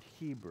written in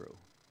Hebrew.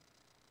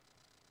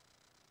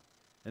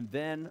 And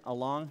then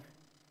along,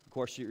 of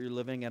course, you're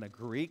living in a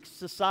Greek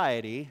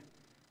society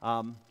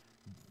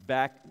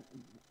back,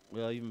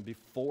 well, even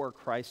before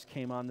Christ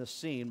came on the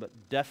scene,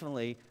 but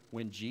definitely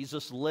when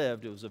Jesus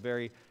lived, it was a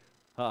very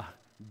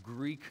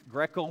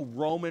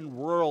Greco-Roman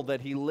world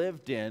that he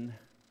lived in.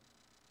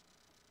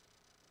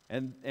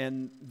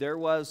 And there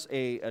was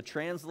a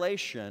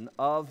translation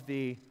of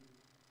the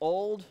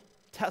Old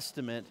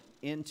Testament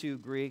into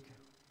Greek.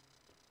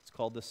 It's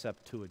called the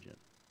Septuagint.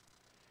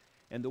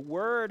 And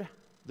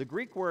the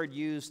Greek word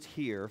used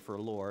here for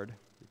Lord,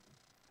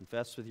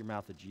 confess with your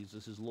mouth that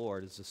Jesus is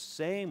Lord, is the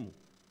same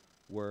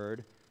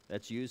word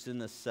that's used in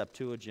the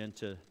Septuagint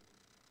to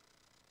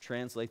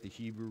translate the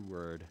Hebrew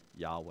word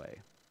Yahweh.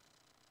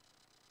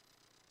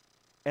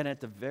 And at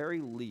the very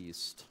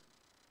least,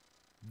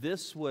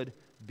 this would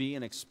be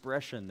an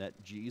expression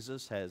that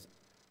Jesus has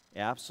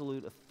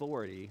absolute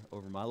authority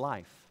over my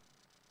life.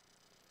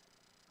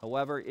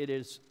 However,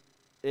 it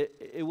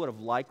would have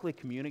likely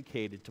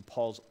communicated to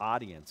Paul's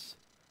audience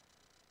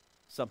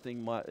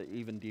something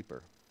even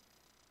deeper.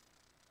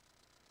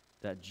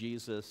 That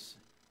Jesus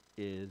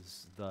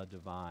is the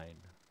divine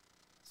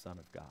Son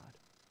of God.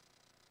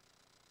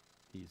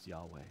 He's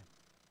Yahweh.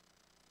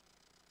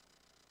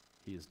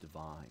 He is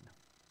divine.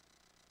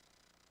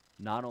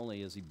 Not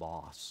only is he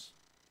boss,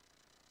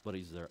 but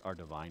he's our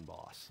divine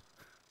boss.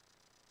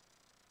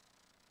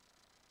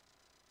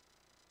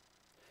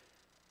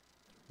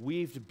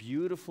 Weaved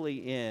beautifully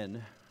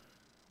in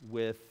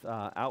with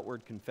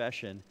outward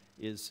confession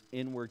is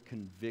inward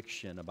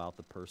conviction about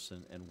the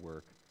person and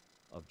work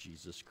of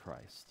Jesus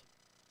Christ.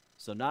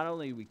 So not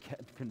only we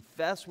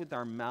confess with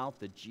our mouth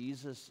that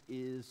Jesus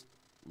is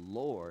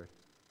Lord,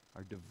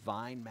 our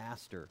divine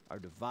master, our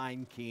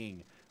divine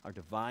king, our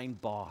divine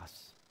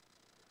boss.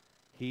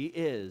 He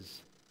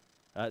is,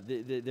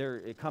 there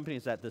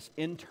accompanies that this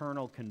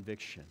internal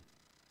conviction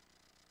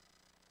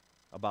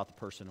about the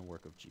person and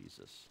work of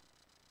Jesus.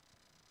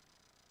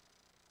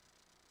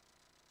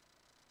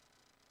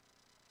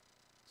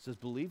 It says,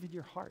 believe in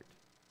your heart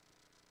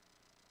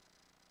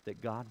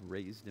that God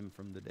raised him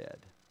from the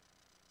dead.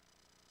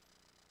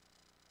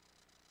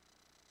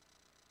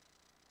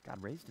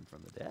 God raised him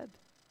from the dead?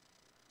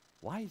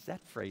 Why is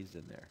that phrase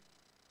in there?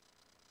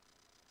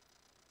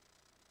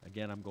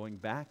 Again, I'm going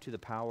back to the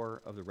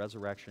power of the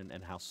resurrection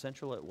and how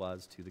central it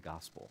was to the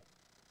gospel.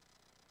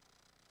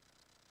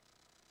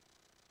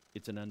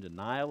 It's an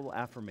undeniable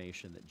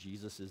affirmation that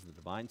Jesus is the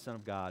divine Son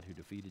of God who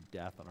defeated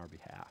death on our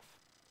behalf.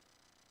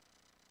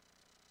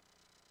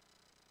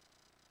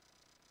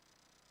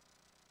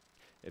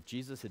 If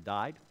Jesus had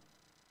died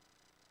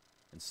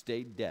and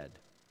stayed dead,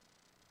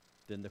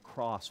 then the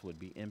cross would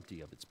be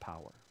empty of its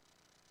power.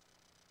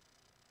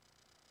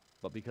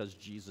 But because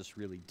Jesus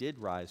really did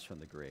rise from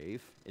the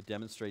grave, it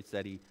demonstrates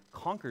that he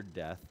conquered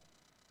death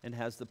and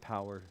has the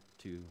power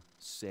to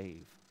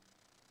save.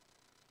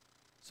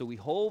 So we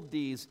hold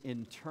these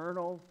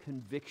internal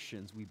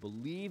convictions. We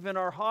believe in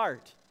our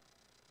heart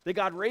that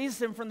God raised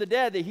him from the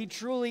dead, that he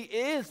truly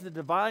is the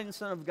divine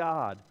Son of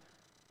God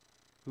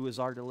who is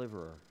our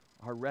deliverer,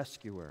 our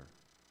rescuer.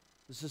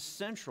 This is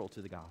central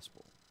to the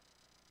gospel.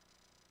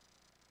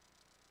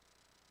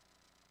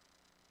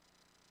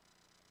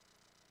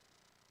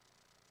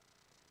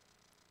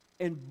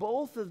 And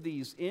both of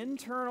these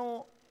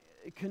internal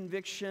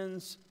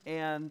convictions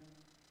and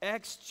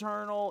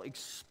external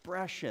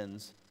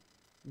expressions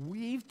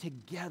weave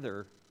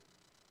together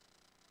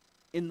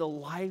in the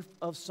life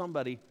of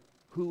somebody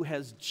who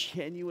has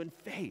genuine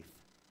faith.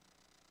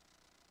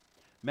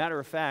 Matter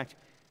of fact,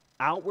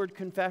 outward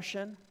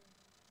confession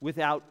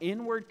without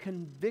inward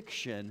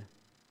conviction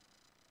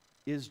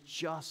is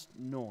just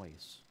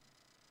noise.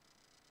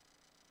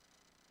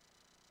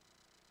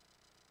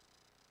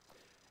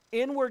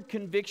 Inward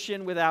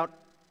conviction without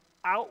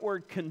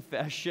outward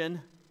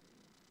confession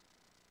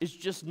is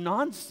just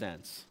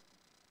nonsense.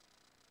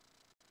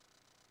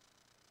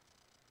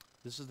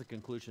 This is the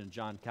conclusion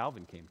John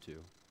Calvin came to.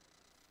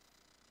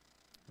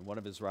 In one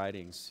of his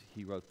writings,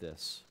 he wrote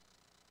this: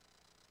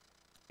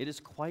 "It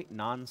is quite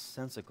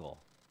nonsensical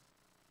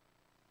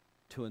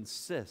to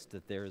insist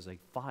that there is a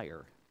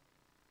fire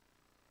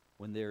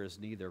when there is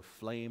neither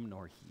flame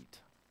nor heat."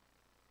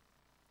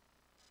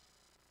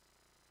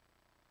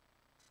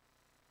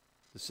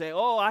 To say,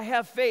 oh, I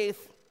have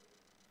faith,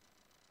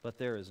 but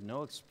there is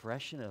no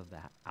expression of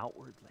that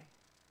outwardly.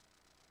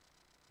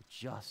 It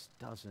just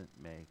doesn't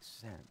make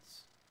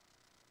sense.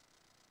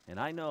 And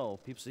I know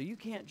people say, you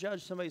can't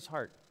judge somebody's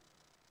heart.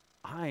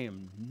 I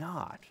am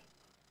not.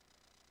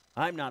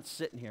 I'm not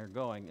sitting here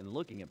going and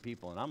looking at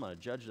people and I'm going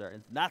to judge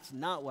their, that's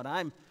not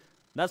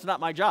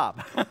my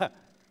job.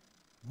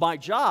 My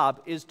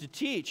job is to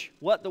teach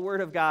what the Word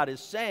of God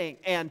is saying,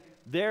 and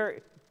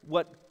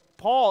what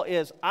Paul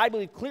is, I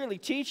believe, clearly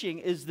teaching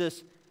is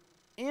this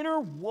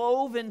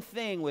interwoven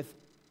thing with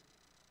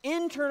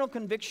internal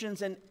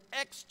convictions and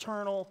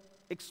external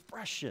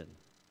expression.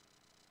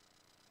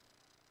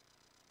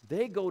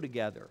 They go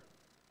together.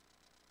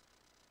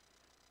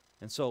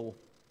 And so,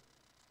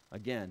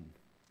 again,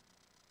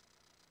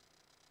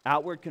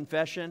 outward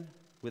confession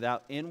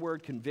without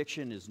inward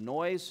conviction is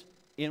noise.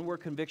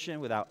 Inward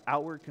conviction without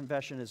outward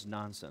confession is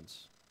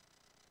nonsense.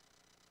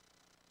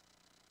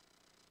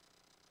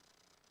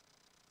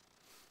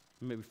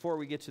 Before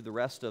we get to the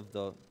rest of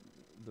the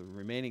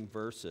remaining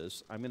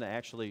verses, I'm going to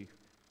actually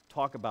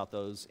talk about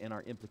those in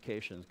our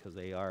implications, because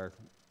they are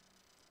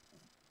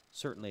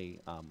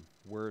certainly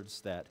words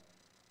that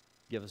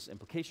give us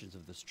implications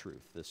of this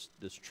truth.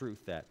 This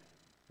truth that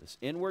this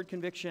inward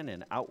conviction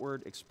and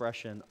outward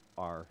expression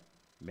are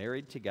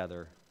married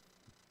together.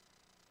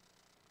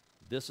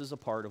 This is a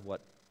part of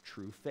what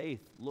true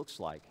faith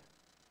looks like.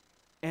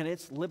 And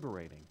it's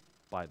liberating,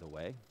 by the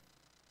way.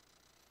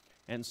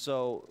 And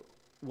so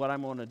what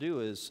I'm going to do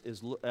is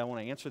I want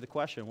to answer the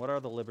question, what are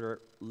the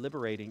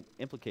liberating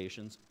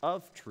implications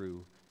of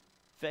true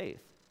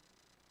faith?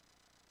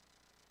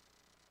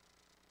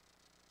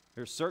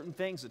 There are certain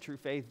things that true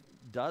faith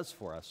does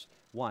for us.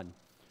 One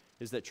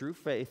is that true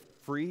faith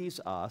frees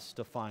us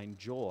to find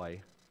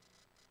joy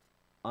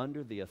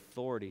under the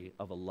authority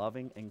of a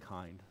loving and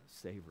kind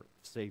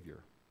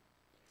Savior.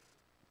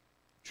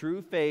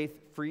 True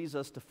faith frees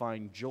us to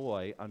find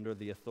joy under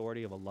the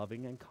authority of a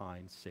loving and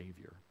kind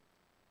Savior.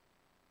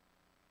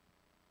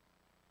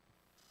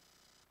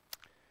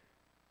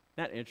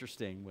 Isn't that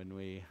interesting when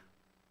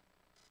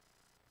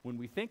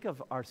we think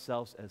of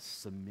ourselves as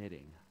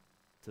submitting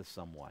to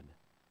someone?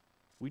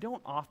 We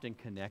don't often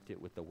connect it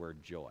with the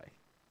word joy,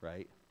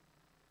 right?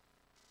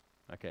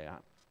 Okay,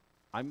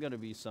 I'm going to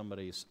be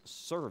somebody's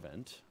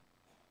servant.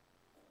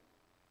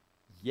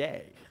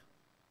 Yay,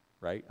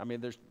 right? I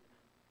mean,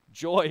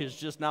 joy is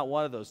just not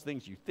one of those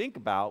things you think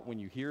about when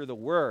you hear the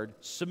word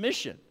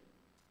submission.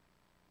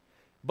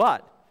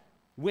 But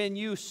when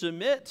you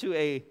submit to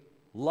a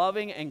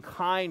loving and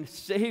kind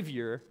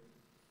Savior,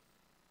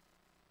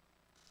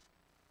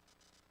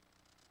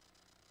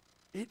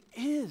 it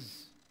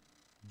is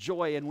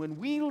joy. And when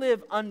we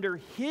live under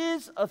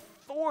His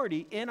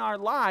authority in our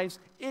lives,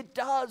 it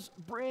does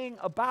bring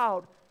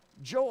about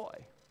joy.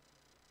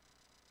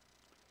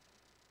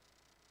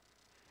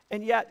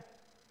 And yet,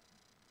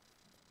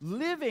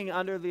 living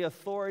under the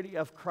authority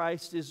of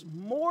Christ is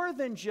more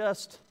than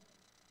just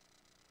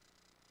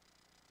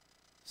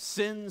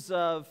sins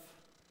of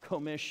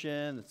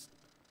commission. It's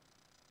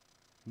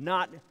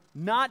not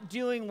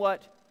doing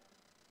what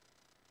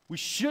we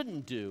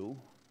shouldn't do.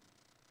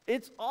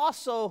 It's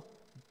also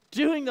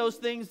doing those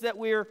things that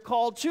we're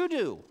called to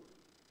do.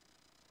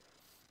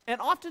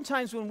 And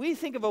oftentimes when we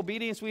think of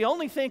obedience, we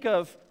only think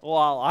of,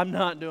 well, I'm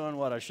not doing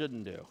what I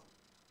shouldn't do.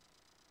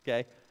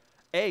 Okay?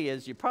 A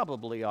is you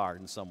probably are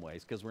in some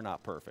ways because we're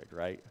not perfect,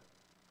 right?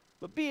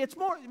 But B, it's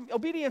more,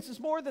 obedience is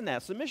more than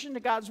that. Submission to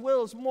God's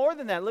will is more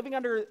than that. Living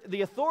under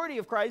the authority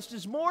of Christ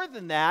is more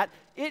than that.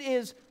 It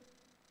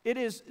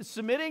is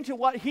submitting to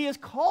what He has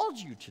called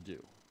you to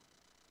do.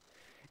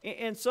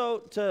 And so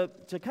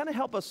to kind of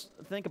help us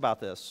think about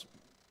this,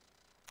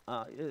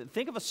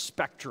 think of a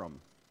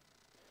spectrum.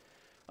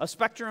 A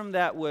spectrum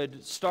that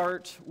would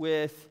start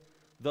with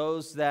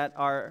those that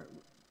are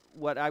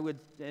what I would,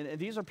 and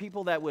these are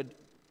people that would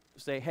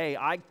say, hey,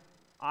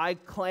 I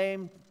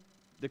claim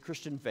the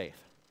Christian faith.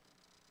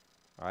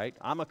 All right,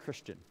 I'm a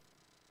Christian.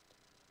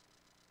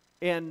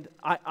 And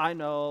I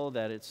know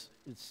that it's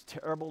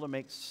terrible to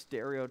make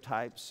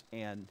stereotypes,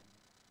 and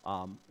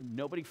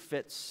nobody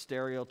fits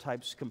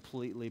stereotypes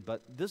completely,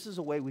 but this is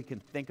a way we can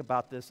think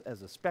about this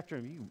as a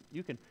spectrum.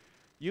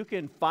 You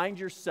can find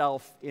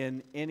yourself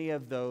in any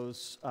of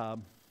those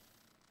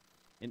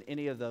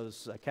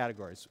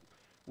categories.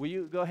 Will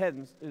you go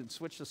ahead and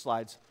switch the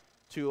slides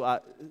to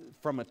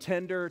from a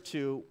tender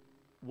to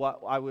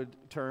what I would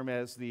term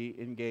as the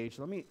engaged.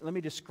 Let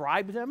me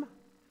describe them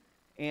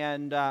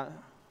and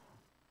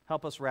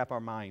help us wrap our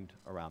mind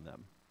around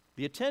them.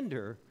 The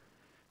attender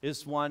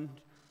is one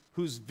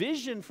whose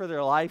vision for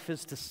their life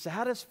is to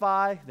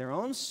satisfy their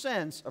own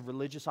sense of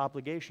religious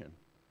obligation.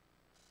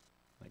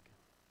 Like,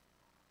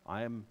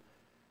 I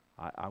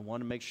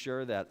want to make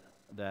sure that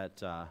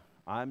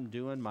I'm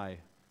doing my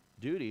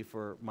duty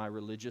for my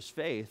religious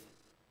faith,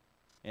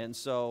 and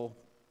so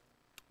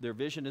their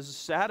vision is to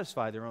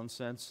satisfy their own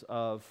sense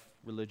of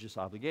religious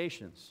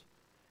obligations.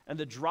 And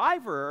the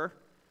driver,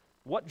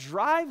 what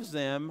drives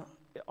them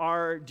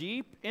are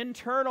deep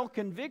internal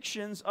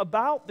convictions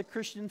about the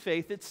Christian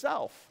faith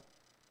itself.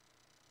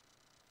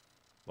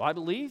 Well, I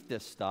believe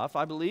this stuff.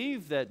 I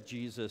believe that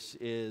Jesus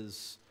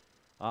is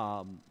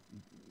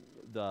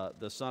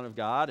the Son of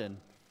God, and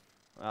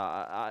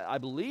I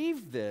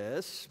believe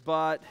this,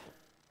 but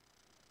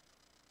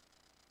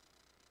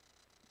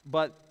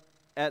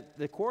at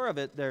the core of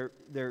it,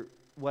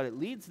 what it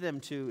leads them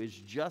to is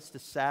just to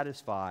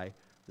satisfy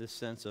this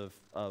sense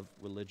of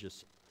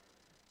religious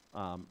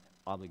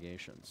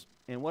obligations.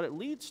 And what it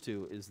leads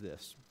to is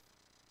this,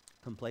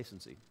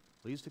 complacency.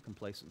 It leads to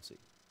complacency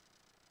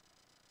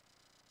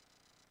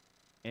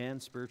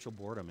and spiritual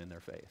boredom in their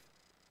faith.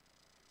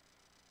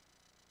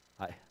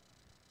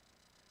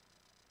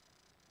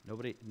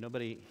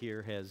 Nobody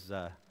here has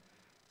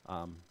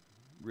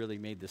really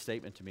made the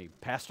statement to me,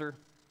 Pastor,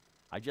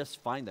 I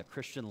just find the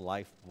Christian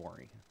life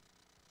boring.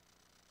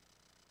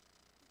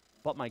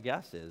 But my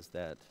guess is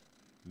that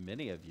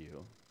many of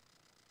you,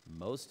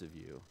 most of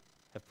you,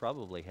 have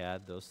probably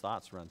had those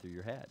thoughts run through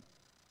your head.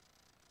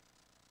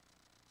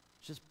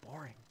 It's just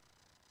boring.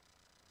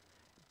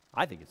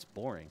 I think it's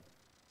boring,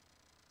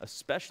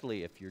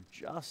 especially if you're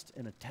just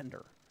an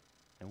attender.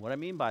 And what I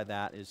mean by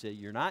that is that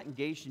you're not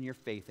engaged in your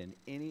faith in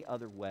any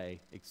other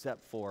way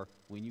except for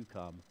when you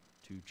come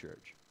to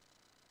church.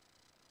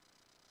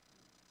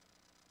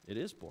 It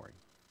is boring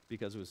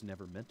because it was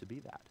never meant to be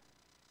that.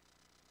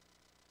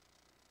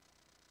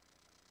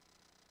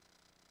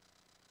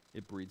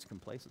 It breeds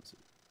complacency.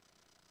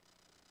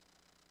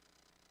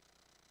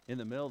 In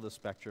the middle of the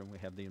spectrum, we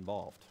have the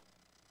involved.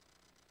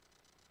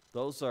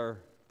 Those are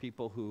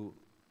people who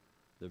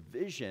the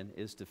vision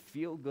is to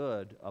feel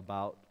good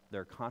about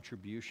their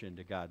contribution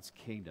to God's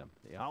kingdom.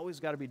 They always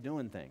got to be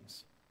doing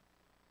things.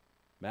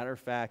 Matter of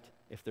fact,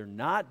 if they're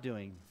not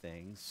doing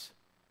things,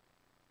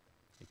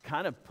 it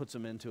kind of puts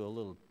them into a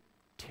little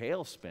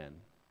tailspin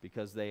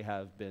because they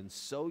have been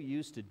so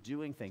used to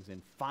doing things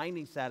and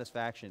finding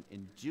satisfaction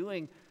in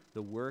doing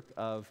the work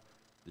of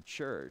the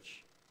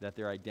church that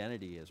their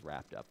identity is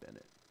wrapped up in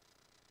it.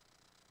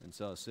 And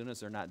so as soon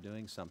as they're not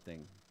doing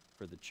something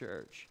for the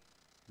church,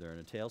 they're in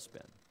a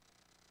tailspin.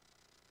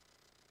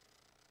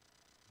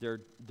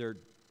 Their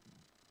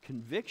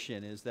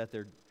conviction is that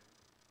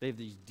they have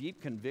these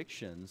deep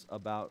convictions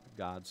about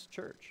God's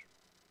church.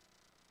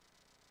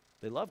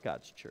 They love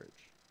God's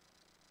church.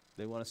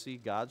 They want to see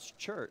God's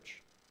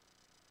church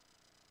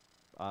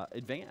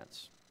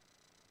advance.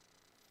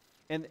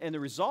 And the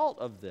result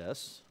of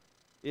this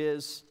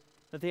is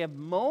that they have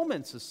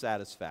moments of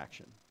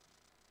satisfaction.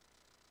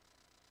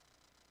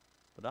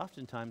 But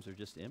oftentimes they're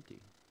just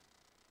empty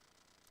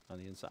on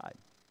the inside.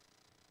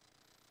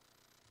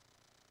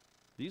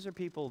 These are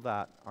people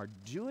that are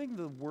doing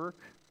the work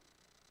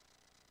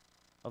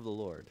of the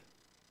Lord,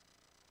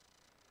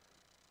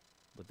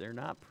 but they're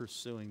not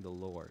pursuing the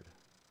Lord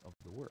of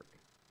the work.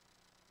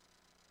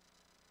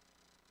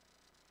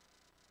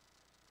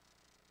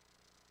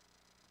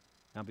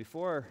 Now,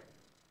 before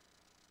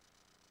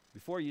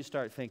you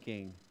start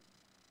thinking,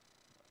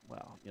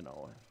 well,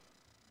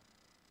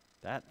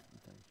 that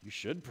you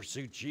should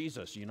pursue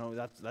Jesus,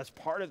 that's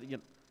part of it.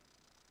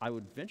 I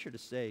would venture to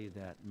say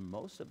that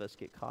most of us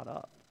get caught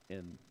up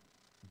in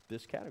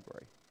this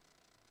category.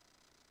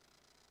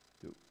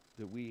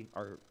 That we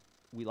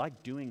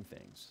like doing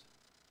things.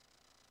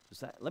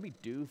 Let me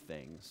do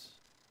things,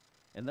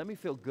 and let me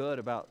feel good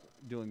about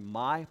doing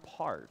my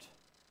part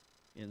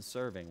in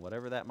serving,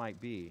 whatever that might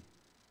be.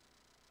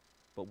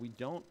 But we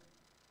don't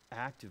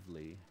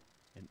actively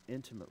and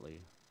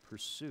intimately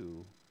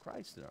pursue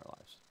Christ in our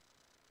lives.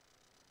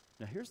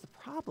 Now, here's the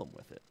problem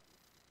with it.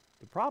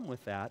 The problem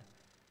with that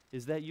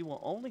is that you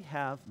will only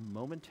have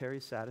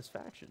momentary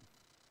satisfaction.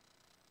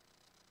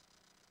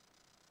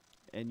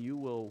 And you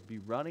will be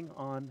running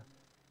on,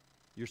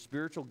 your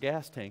spiritual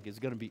gas tank is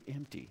going to be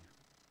empty.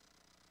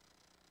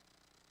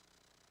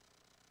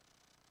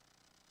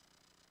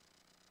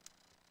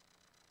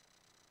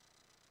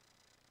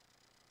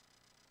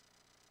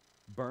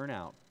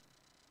 Burnout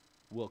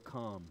will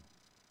come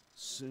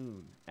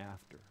soon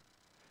after.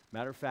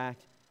 Matter of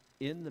fact,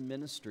 in the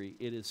ministry,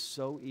 it is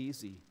so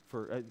easy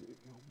for...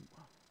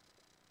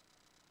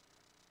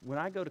 when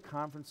I go to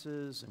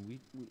conferences and we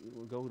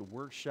go to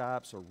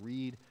workshops or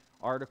read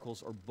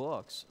articles or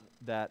books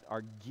that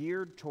are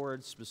geared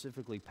towards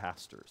specifically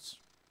pastors,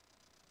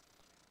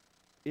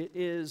 it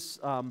is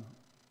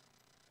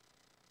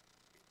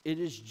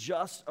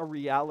just a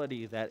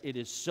reality that it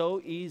is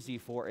so easy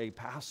for a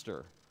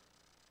pastor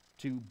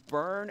to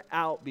burn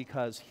out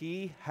because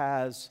he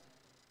has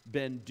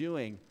been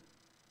doing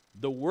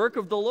the work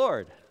of the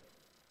Lord,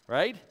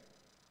 right?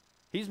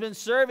 He's been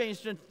serving,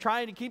 he's been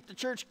trying to keep the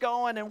church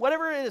going and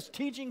whatever it is,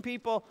 teaching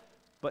people,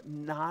 but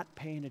not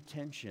paying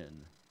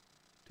attention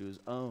to his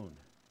own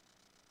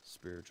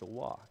spiritual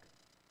walk.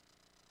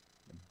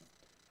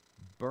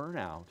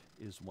 Burnout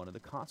is one of the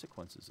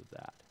consequences of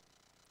that.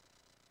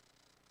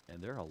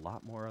 And there's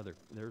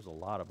a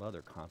lot of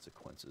other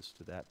consequences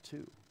to that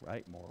too,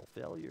 right? Moral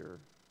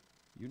failure,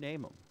 you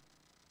name them.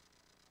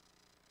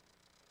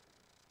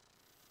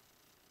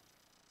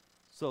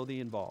 So the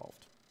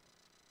involved.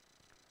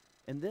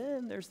 And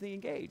then there's the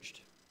engaged.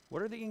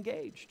 What are the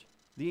engaged?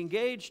 The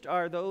engaged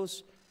are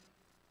those,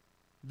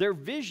 their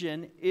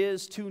vision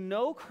is to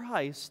know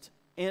Christ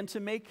and to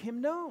make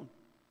him known.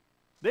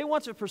 They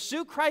want to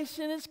pursue Christ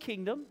in his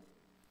kingdom,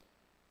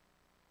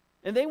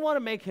 and they want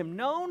to make him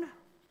known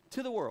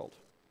to the world.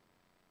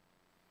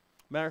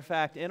 Matter of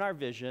fact, in our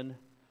vision,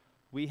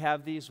 we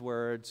have these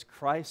words,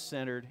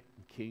 Christ-centered,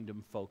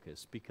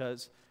 kingdom-focused,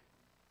 because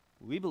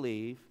we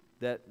believe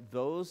that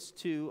those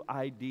two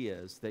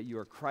ideas, that you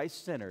are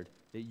Christ-centered,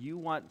 that you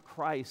want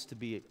Christ to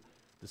be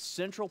the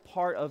central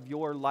part of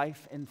your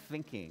life and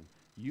thinking,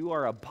 you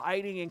are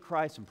abiding in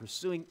Christ and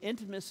pursuing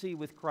intimacy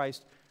with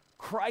Christ.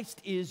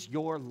 Christ is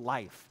your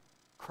life,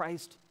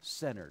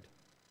 Christ-centered.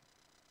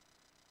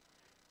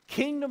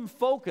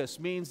 Kingdom-focused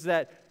means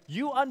that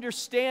you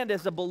understand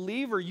as a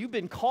believer you've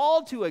been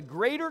called to a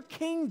greater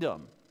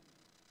kingdom.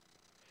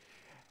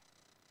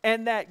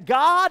 And that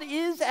God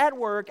is at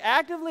work,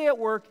 actively at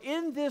work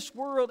in this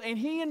world, and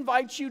he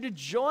invites you to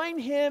join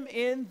him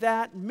in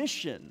that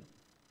mission.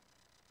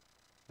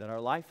 That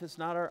our life is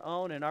not our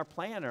own, and our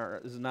plan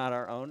is not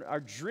our own. Our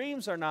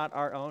dreams are not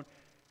our own.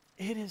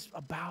 It is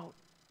about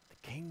the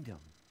kingdom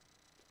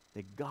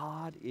that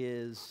God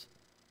is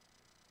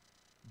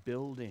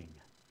building,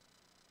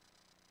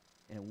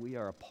 and we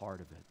are a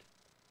part of it.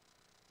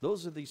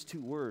 Those are these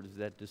two words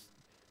that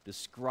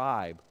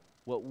describe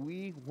what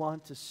we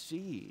want to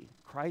see,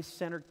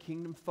 Christ-centered,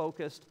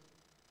 kingdom-focused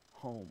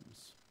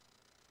homes.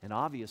 And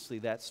obviously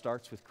that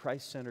starts with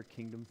Christ-centered,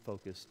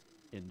 kingdom-focused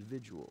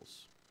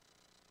individuals.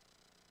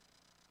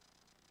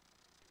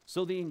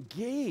 So the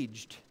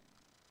engaged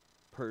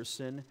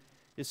person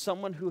is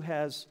someone who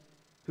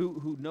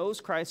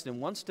knows Christ and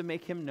wants to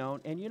make him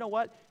known. And you know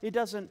what?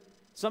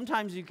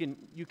 Sometimes you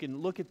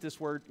can look at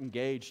this word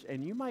engaged,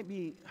 and you might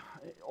be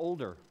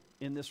older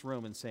in this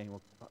room and saying,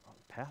 well,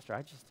 Pastor,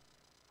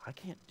 I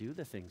can't do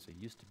the things I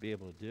used to be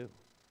able to do.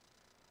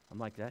 I'm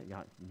like that.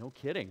 Yeah, no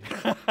kidding.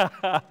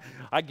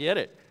 I get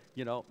it,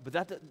 But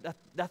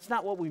that's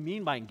not what we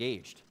mean by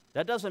engaged.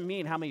 That doesn't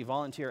mean how many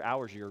volunteer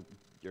hours you're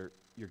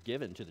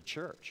given to the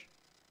church.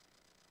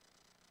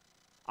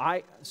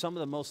 Some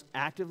of the most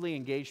actively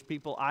engaged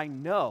people I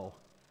know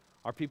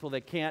are people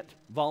that can't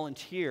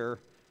volunteer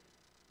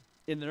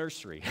in the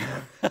nursery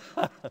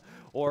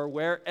or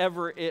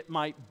wherever it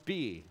might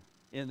be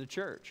in the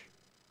church.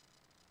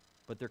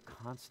 But they're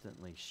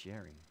constantly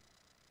sharing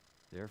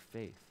their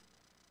faith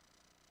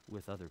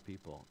with other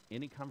people.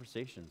 Any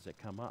conversations that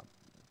come up,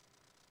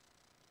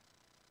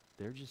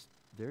 they're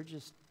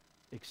just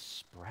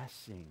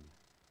expressing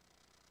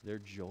their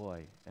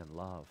joy and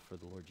love for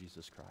the Lord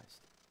Jesus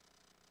Christ.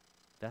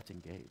 That's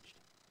engaged.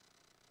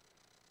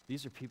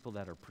 These are people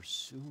that are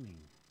pursuing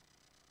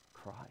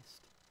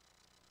Christ.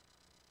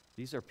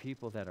 These are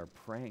people that are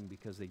praying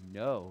because they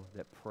know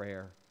that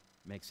prayer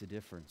makes a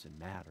difference and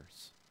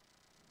matters.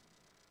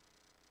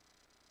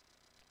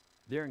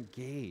 They're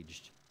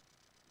engaged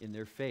in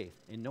their faith.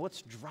 And know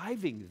what's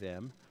driving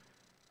them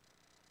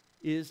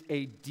is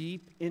a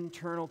deep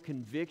internal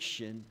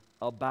conviction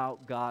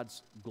about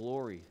God's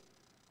glory.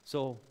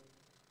 So,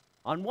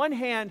 on one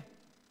hand,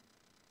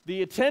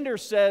 the attender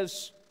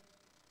says,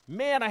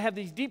 man, I have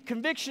these deep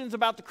convictions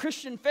about the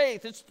Christian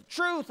faith. It's the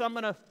truth. I'm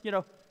going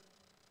to,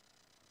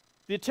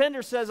 The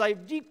attender says, I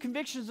have deep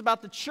convictions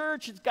about the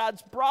church. It's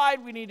God's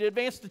bride. We need to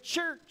advance the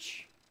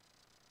church.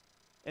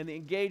 And the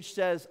engaged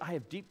says, I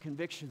have deep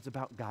convictions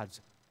about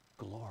God's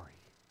glory.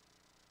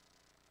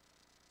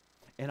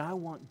 And I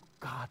want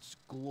God's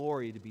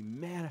glory to be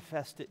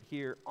manifested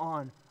here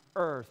on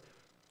earth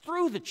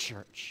through the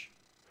church,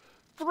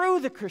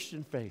 through the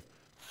Christian faith,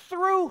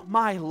 through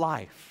my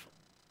life.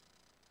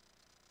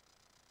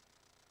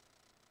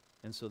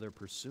 And so they're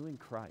pursuing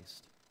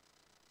Christ.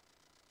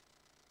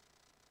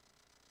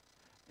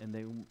 And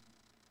they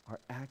are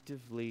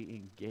actively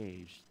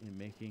engaged in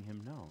making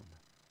him known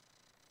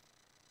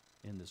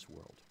in this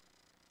world.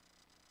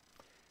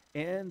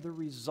 And the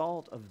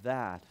result of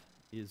that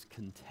is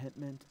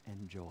contentment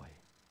and joy.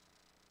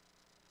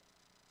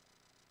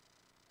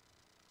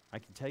 I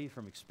can tell you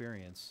from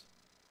experience,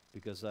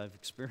 because I've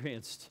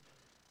experienced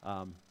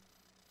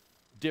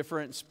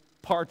different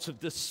parts of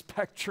this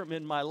spectrum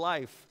in my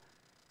life,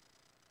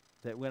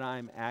 that when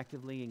I'm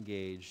actively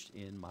engaged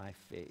in my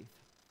faith,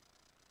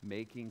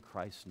 making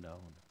Christ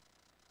known,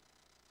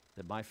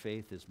 that my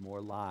faith is more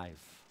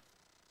alive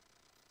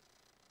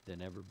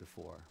than ever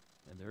before.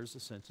 And there's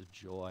a sense of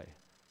joy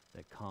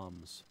that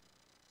comes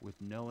with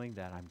knowing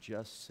that I'm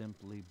just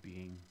simply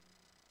being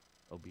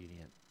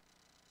obedient.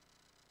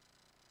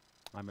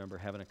 I remember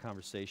having a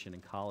conversation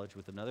in college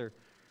with another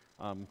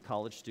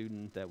college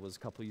student that was a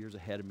couple years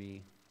ahead of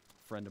me,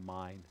 a friend of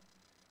mine,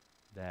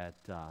 that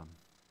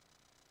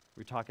we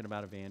were talking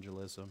about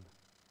evangelism,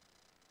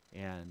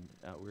 and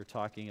we were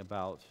talking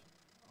about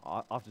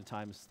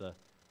oftentimes the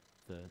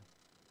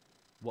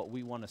what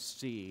we want to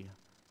see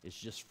is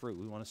just fruit.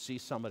 We want to see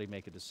somebody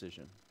make a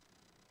decision,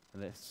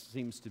 and that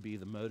seems to be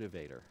the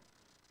motivator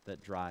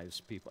that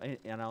drives people.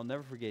 And I'll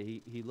never forget,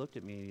 he looked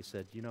at me and he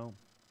said,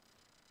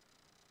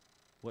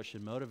 what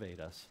should motivate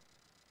us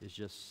is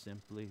just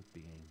simply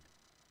being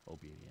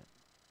obedient.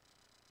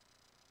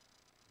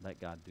 Let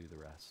God do the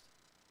rest.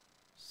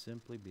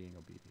 Simply being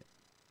obedient.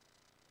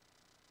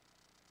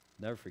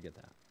 Never forget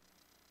that.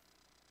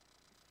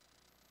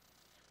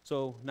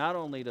 So not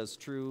only does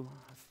true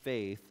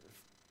faith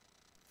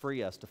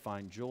free us to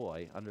find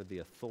joy under the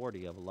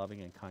authority of a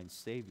loving and kind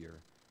Savior,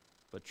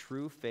 but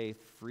true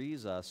faith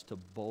frees us to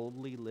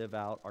boldly live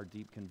out our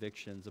deep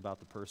convictions about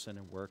the person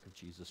and work of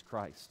Jesus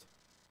Christ.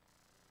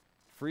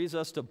 Frees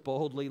us to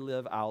boldly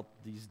live out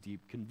these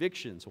deep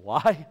convictions.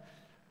 Why?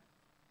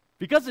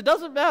 Because it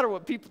doesn't matter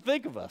what people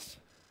think of us.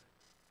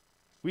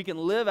 We can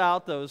live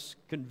out those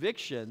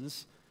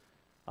convictions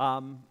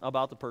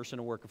about the person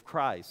and work of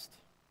Christ.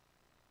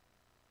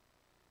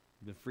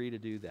 We've been free to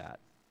do that.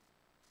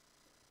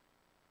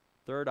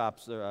 Third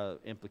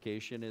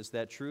implication is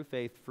that true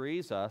faith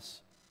frees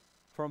us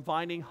from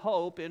finding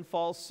hope in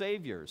false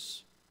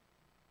saviors.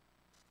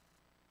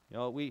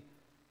 We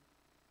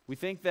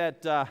think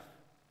that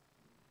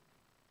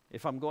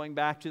if I'm going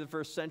back to the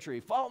first century,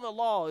 following the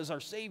law is our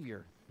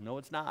savior. No,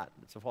 it's not.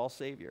 It's a false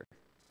savior.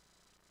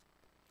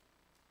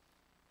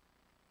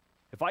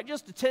 If I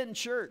just attend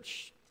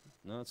church,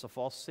 no, it's a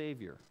false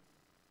savior.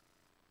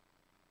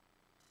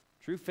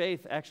 True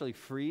faith actually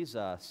frees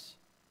us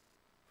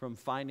from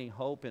finding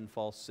hope in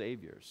false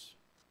saviors.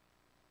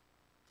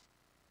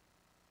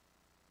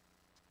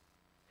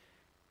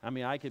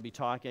 I could be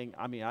talking,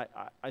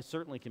 I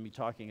certainly can be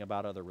talking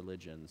about other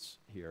religions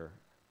here.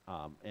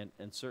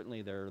 And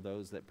certainly there are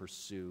those that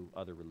pursue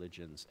other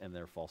religions and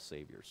they're false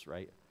saviors,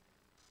 right?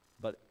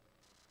 But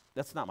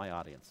that's not my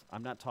audience.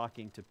 I'm not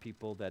talking to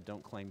people that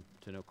don't claim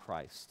to know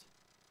Christ.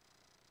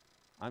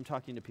 I'm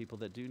talking to people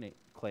that do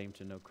claim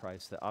to know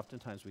Christ, that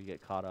oftentimes we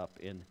get caught up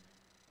in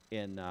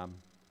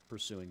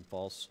pursuing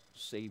false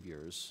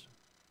saviors.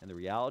 And the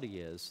reality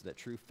is that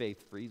true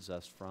faith frees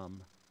us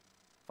from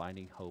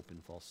finding hope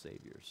in false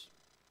saviors.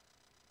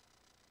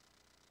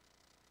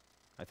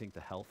 I think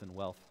the health and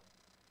wealth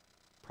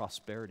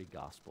prosperity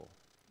gospel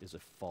is a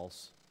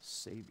false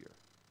savior.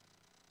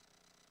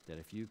 That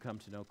if you come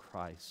to know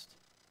Christ,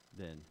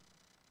 then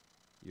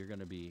you're going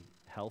to be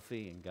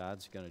healthy and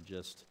God's going to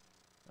just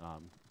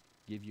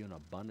give you an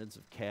abundance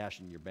of cash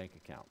in your bank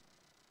account.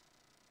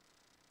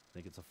 I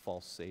think it's a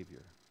false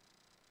savior.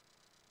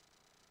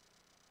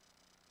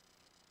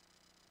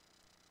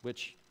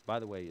 Which, by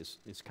the way,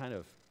 is kind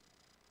of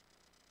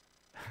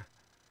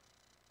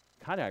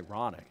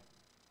ironic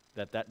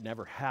that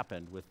never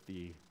happened with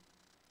the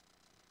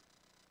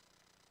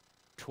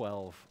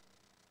 12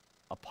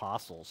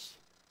 apostles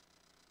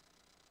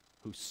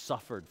who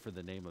suffered for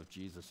the name of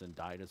Jesus and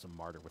died as a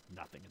martyr with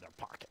nothing in their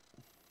pocket.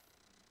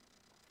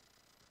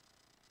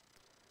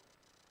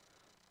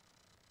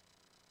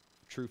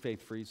 True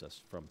faith frees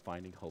us from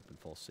finding hope in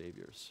false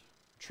saviors.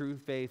 True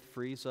faith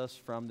frees us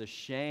from the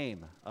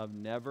shame of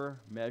never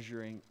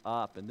measuring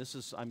up. And this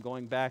is, I'm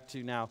going back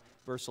to now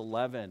verse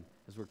 11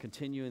 as we're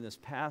continuing this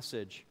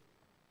passage.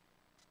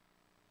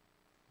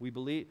 We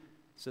believe, it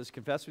says,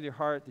 confess with your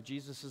heart that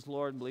Jesus is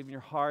Lord, and believe in your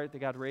heart that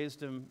God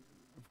raised him.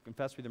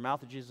 Confess with your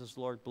mouth that Jesus is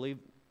Lord, believe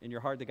in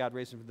your heart that God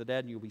raised him from the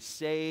dead, and you'll be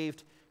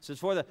saved. It says,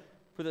 for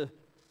the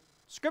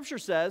Scripture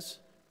says,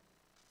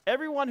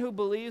 everyone who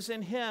believes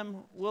in him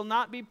will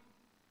not be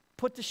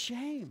put to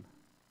shame.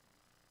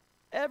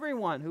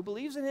 Everyone who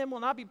believes in him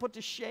will not be put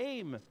to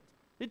shame.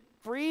 It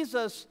frees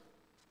us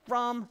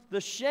from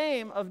the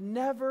shame of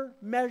never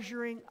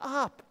measuring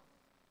up.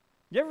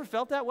 You ever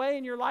felt that way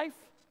in your life?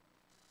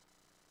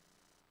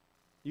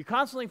 You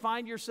constantly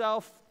find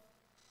yourself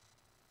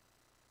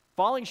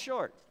falling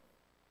short.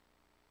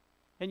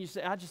 And you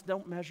say, I just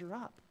don't measure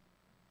up.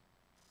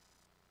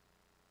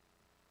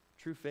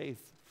 True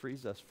faith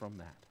frees us from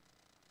that.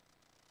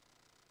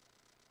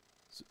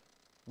 So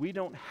we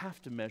don't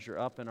have to measure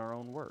up in our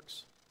own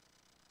works.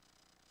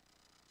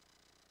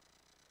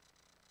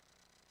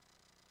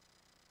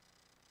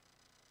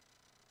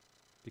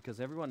 Because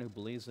everyone who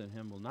believes in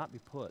him will not be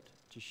put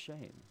to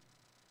shame.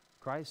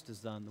 Christ has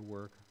done the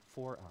work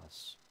for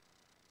us.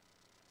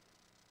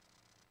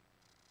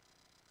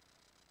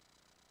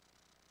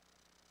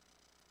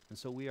 And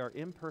so we are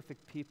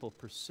imperfect people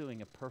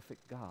pursuing a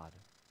perfect God.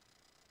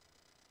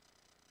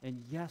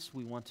 And yes,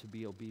 we want to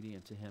be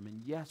obedient to him.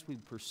 And yes, we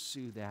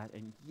pursue that.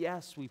 And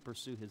yes, we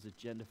pursue his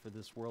agenda for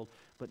this world.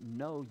 But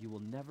no, you will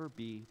never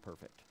be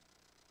perfect.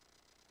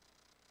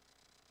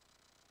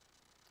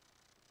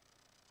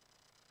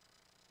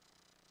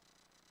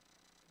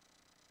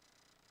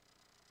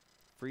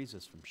 Frees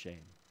us from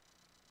shame.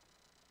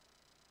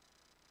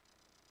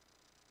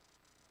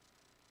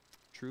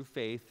 True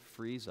faith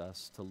frees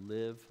us to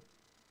live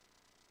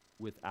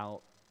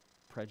without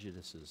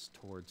prejudices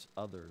towards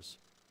others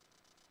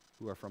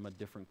who are from a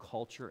different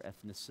culture,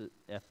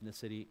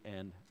 ethnicity,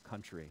 and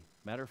country.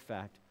 Matter of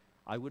fact,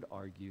 I would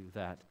argue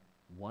that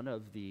one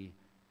of the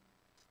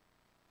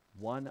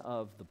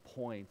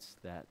points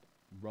that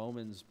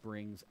Romans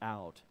brings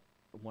out,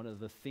 one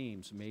of the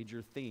themes,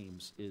 major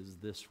themes, is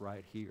this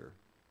right here.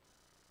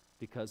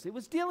 Because it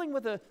was dealing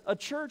with a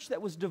church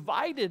that was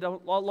divided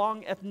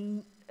along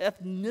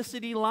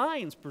ethnicity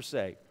lines, per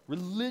se,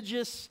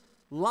 religious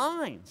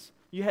lines.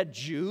 You had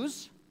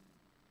Jews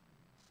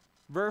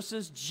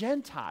versus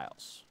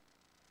Gentiles.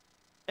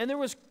 And there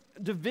was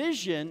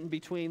division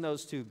between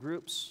those two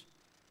groups.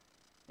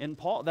 And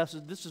Paul,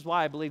 this is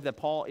why I believe that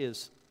Paul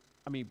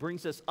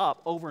brings this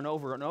up over and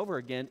over and over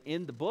again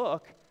in the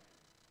book.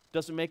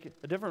 Doesn't make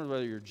a difference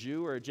whether you're a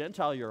Jew or a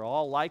Gentile. You're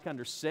all alike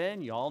under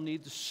sin. You all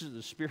need the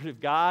Spirit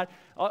of God.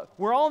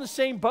 We're all in the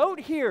same boat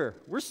here.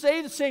 We're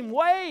saved the same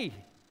way.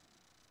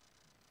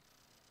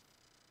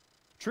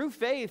 True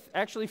faith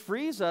actually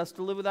frees us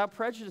to live without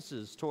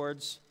prejudices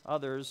towards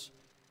others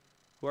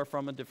who are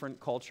from a different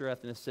culture,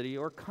 ethnicity,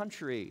 or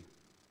country.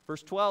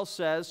 Verse 12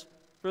 says,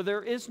 for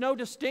there is no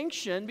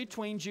distinction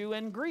between Jew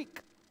and Greek.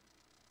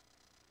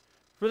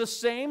 For the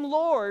same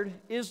Lord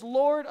is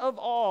Lord of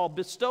all,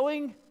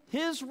 bestowing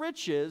his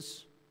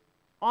riches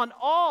on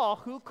all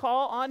who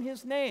call on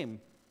his name.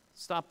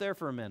 Stop there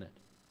for a minute.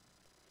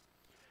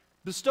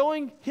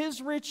 Bestowing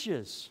his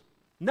riches,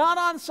 not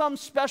on some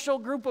special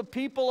group of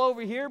people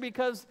over here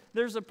because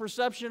there's a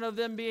perception of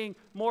them being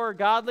more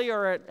godly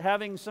or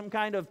having some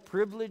kind of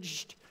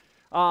privileged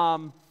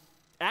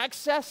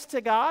access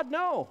to God.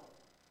 No.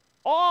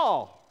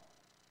 All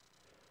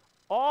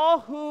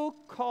who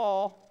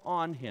call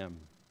on him.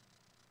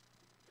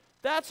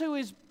 That's who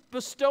he's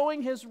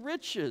bestowing his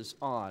riches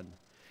on.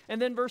 And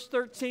then verse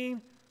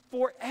 13,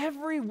 for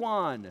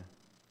everyone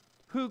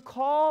who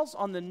calls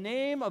on the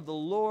name of the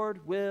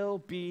Lord will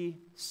be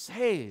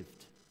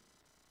saved.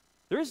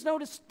 There is no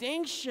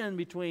distinction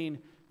between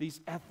these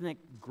ethnic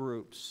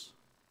groups.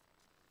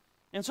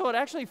 And so it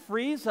actually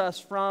frees us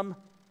from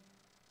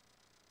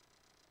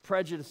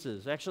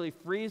prejudices, actually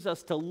frees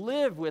us to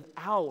live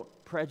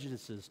without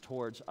prejudices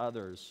towards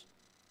others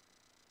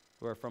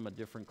who are from a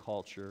different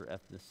culture,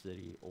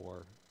 ethnicity,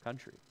 or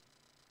country.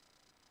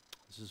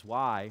 This is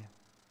why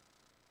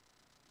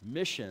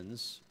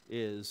missions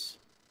is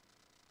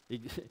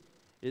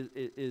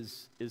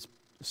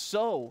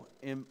so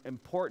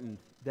important,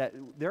 that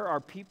there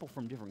are people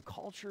from different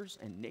cultures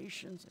and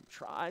nations and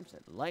tribes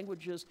and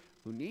languages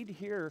who need to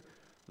hear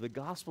the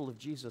gospel of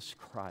Jesus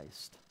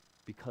Christ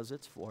because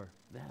it's for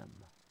them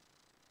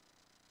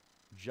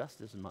just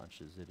as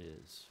much as it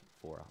is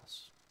for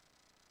us.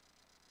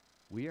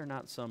 We are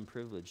not some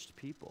privileged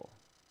people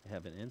that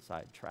have an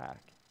inside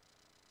track.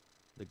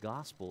 The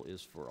gospel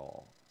is for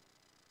all.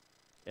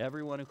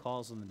 Everyone who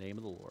calls on the name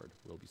of the Lord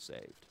will be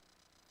saved.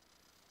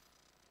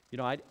 You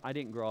know, I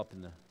didn't grow up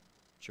in the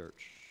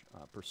church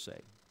per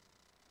se.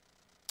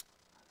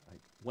 I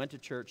went to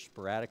church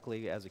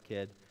sporadically as a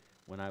kid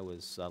when I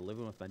was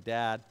living with my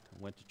dad.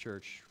 I went to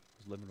church,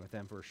 was living with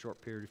them for a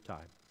short period of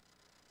time.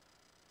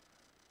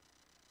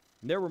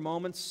 And there were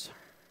moments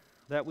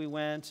that we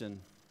went,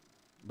 and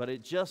but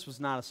it just was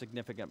not a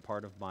significant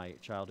part of my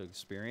childhood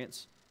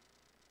experience.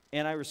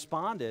 And I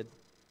responded,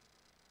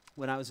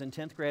 when I was in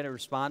 10th grade, I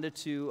responded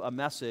to a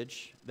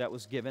message that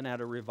was given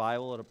at a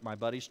revival at my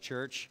buddy's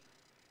church.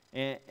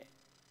 And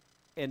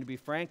to be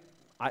frank,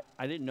 I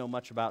didn't know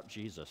much about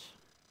Jesus.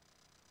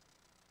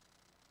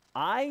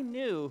 I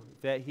knew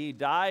that he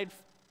died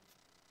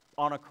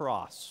on a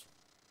cross.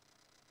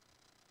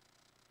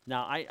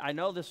 Now, I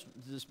know this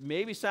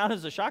maybe sounds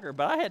as a shocker,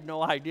 but I had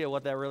no idea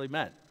what that really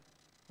meant.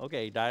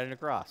 Okay, he died on a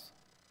cross.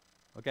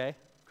 Okay,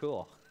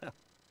 cool.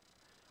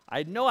 I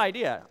had no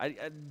idea. I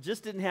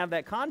just didn't have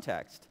that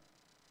context.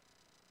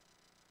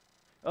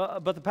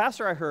 But the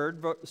pastor I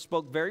heard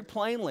spoke very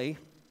plainly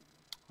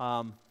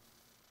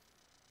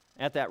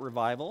at that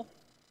revival.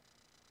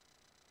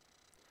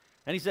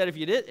 And he said, if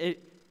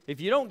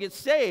you don't get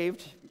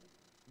saved,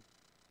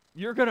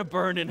 you're going to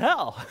burn in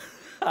hell.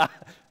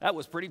 That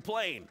was pretty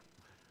plain.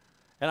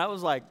 And I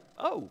was like,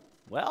 oh,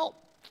 well,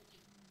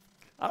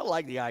 I don't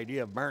like the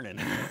idea of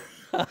burning.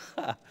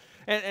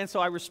 and so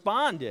I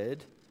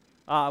responded.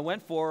 I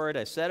went forward.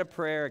 I said a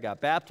prayer. I got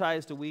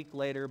baptized a week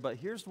later. But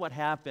here's what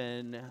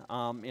happened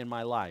in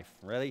my life.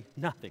 Really?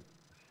 Nothing.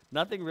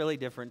 Nothing really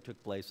different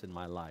took place in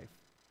my life.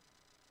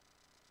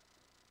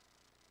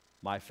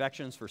 My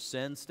affections for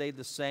sin stayed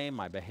the same.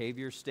 My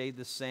behavior stayed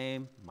the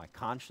same. My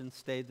conscience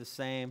stayed the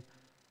same.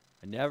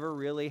 I never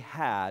really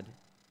had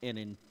an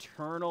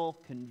internal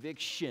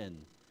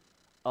conviction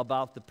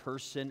about the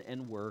person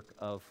and work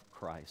of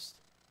Christ.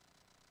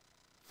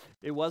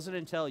 It wasn't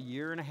until a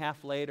year and a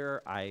half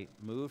later I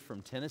moved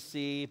from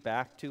Tennessee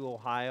back to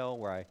Ohio,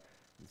 where I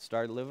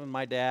started living with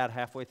my dad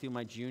halfway through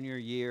my junior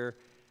year,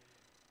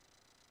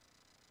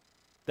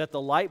 that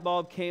the light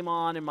bulb came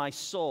on in my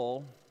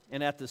soul,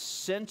 and at the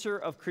center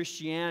of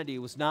Christianity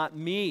was not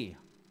me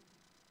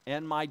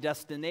and my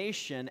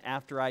destination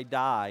after I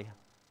die,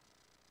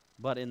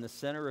 but in the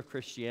center of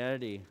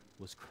Christianity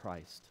was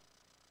Christ.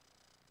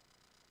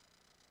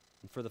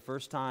 And for the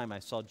first time, I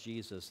saw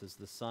Jesus as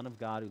the Son of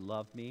God who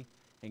loved me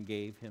and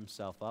gave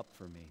himself up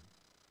for me.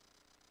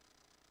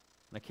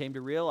 And I came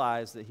to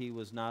realize that he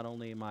was not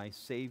only my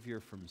Savior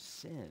from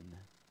sin,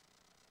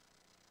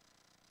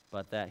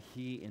 but that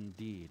he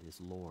indeed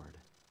is Lord.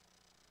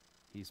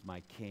 He's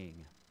my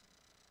King.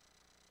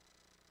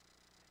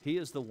 He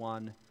is the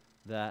one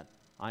that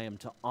I am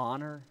to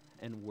honor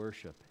and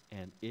worship,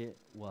 and it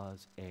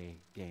was a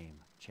game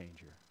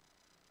changer.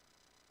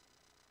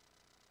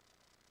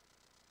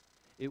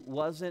 It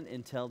wasn't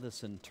until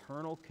this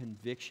internal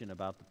conviction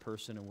about the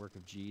person and work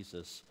of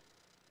Jesus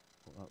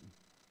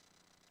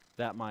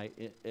that my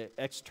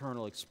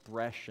external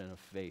expression of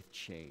faith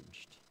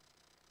changed.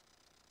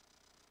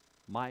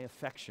 My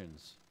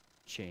affections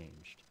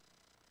changed.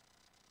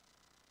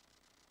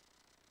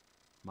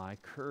 My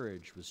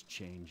courage was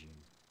changing.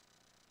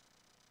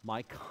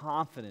 My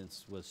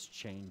confidence was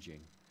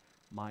changing.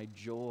 My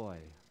joy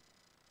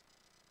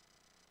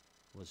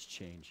was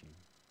changing.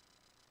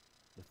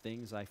 The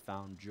things I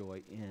found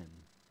joy in.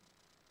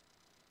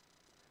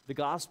 The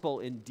gospel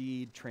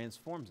indeed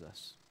transforms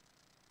us.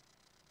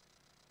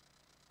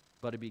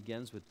 But it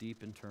begins with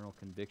deep internal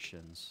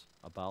convictions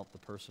about the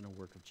person and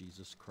work of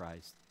Jesus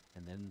Christ,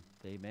 and then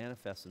they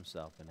manifest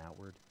themselves in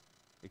outward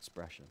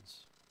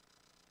expressions.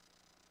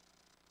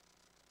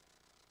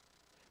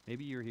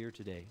 Maybe you're here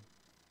today,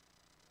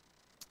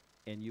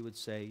 and you would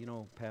say, you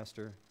know,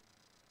 Pastor,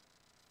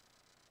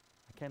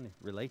 I kind of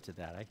relate to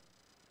that.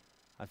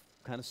 I've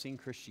kind of seen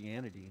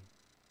Christianity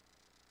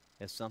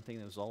as something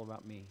that was all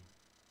about me.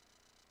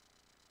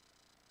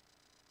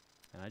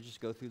 And I just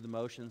go through the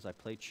motions. I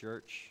play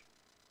church.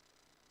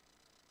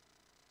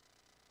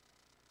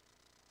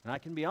 And I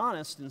can be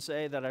honest and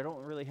say that I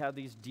don't really have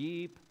these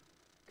deep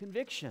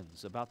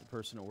convictions about the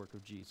person and work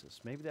of Jesus.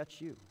 Maybe that's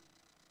you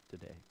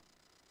today.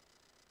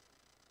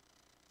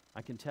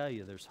 I can tell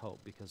you there's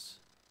hope because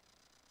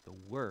the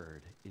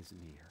word is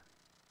near.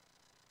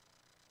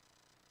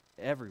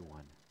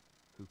 Everyone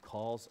who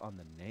calls on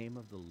the name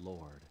of the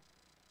Lord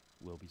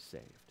will be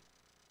saved.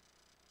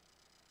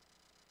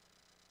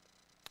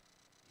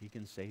 He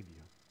can save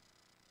you.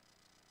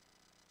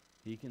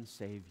 He can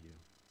save you.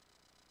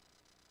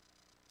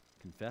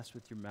 Confess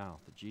with your mouth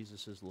that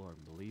Jesus is Lord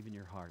and believe in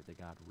your heart that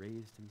God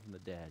raised him from the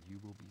dead. You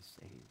will be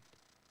saved.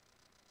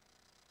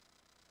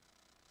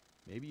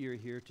 Maybe you're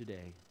here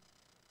today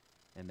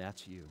and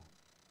that's you.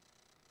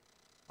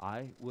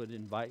 I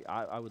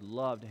would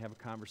love to have a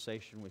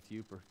conversation with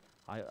you.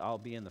 I'll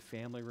be in the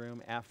family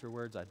room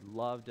afterwards. I'd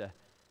love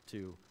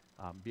to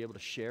be able to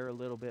share a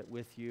little bit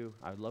with you.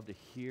 I'd love to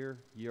hear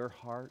your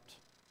heart,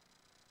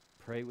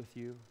 pray with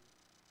you.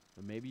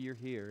 But maybe you're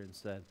here and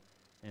said,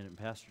 and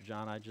Pastor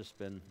John, I've just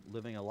been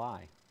living a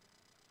lie.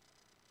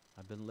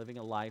 I've been living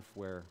a life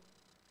where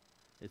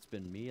it's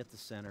been me at the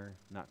center,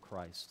 not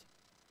Christ.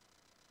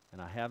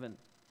 And I haven't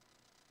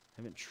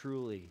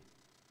truly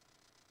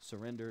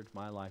surrendered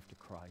my life to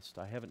Christ.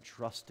 I haven't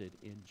trusted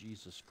in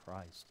Jesus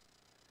Christ.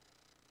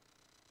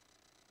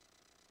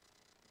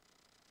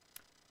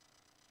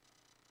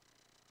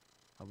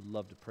 I would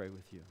love to pray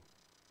with you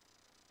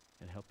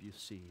and help you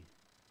see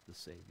the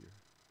Savior.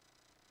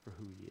 for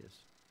who he is.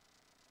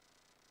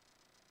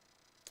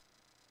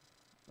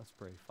 Let's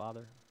pray.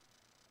 Father,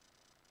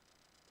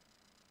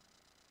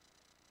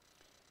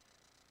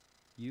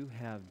 you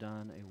have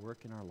done a work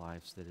in our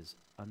lives that is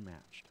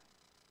unmatched.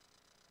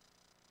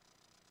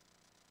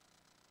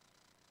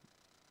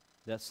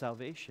 That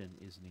salvation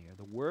is near.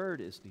 The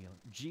Word is near.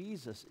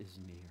 Jesus is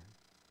near.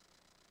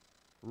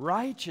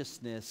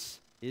 Righteousness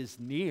is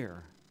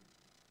near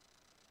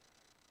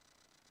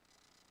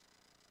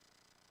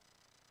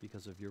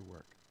because of your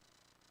work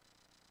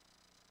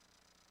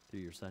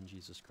through your Son,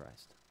 Jesus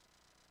Christ.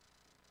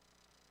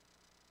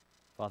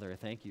 Father, I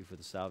thank you for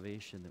the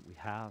salvation that we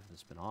have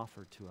that's been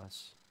offered to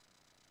us.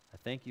 I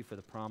thank you for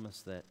the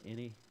promise that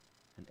any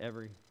and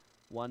every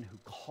one who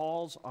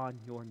calls on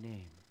your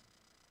name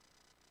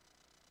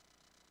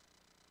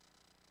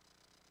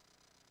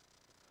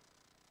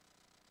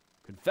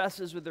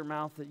confesses with their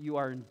mouth that you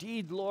are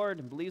indeed Lord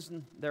and believes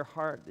in their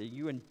heart that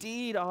you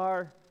indeed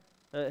are,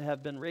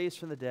 have been raised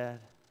from the dead,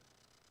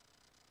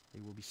 they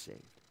will be saved.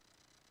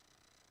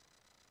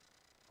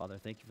 Father,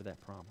 thank you for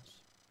that promise.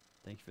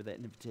 Thank you for that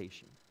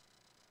invitation.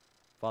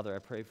 Father, I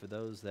pray for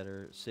those that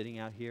are sitting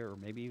out here or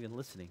maybe even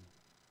listening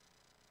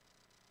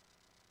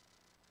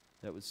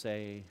that would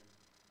say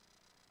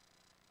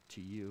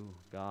to you,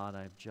 God,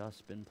 I've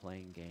just been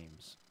playing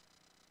games.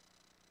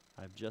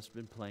 I've just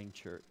been playing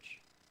church.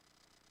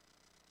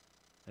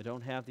 I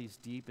don't have these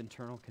deep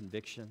internal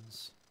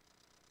convictions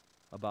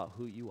about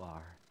who you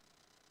are.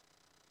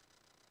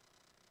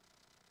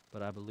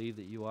 But I believe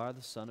that you are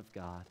the Son of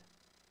God.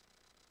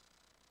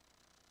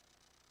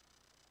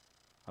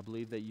 I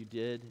believe that you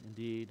did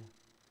indeed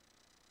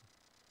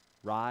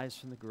rise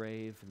from the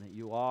grave and that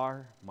you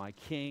are my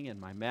King and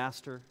my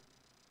Master.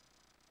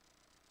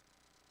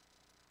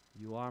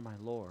 You are my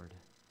Lord.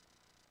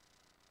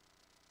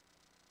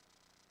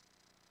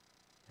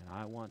 And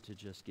I want to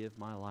just give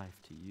my life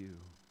to you.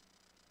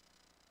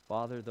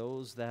 Father,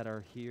 those that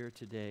are here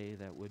today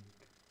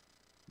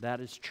that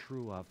is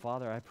true of,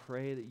 Father, I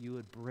pray that you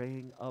would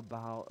bring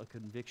about a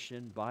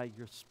conviction by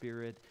your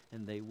Spirit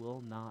and they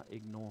will not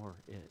ignore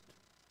it.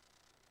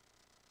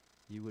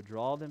 You would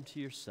draw them to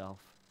yourself.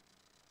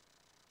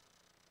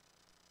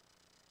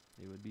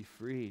 They would be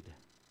freed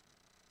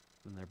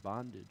from their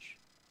bondage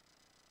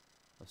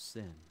of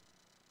sin.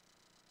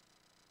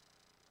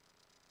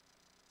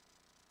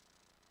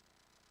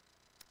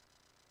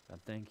 God,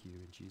 thank you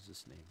in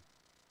Jesus' name.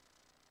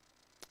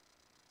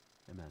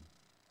 Amen.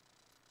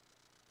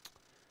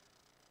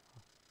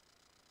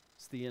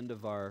 It's the end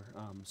of our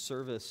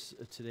service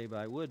today, but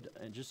I would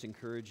just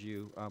encourage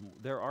you.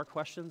 There are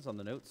questions on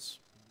the notes.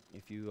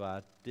 If you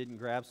didn't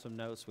grab some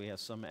notes, we have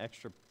some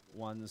extra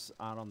ones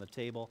out on the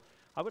table.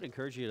 I would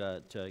encourage you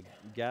to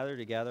gather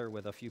together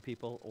with a few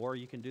people, or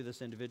you can do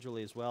this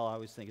individually as well. I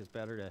always think it's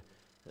better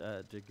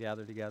to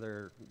gather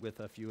together with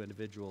a few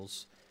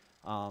individuals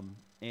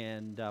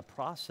and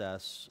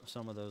process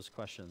some of those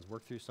questions,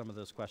 work through some of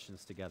those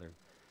questions together.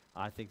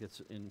 I think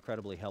that's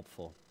incredibly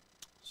helpful.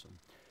 So,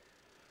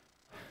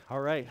 all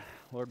right,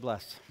 Lord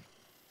bless.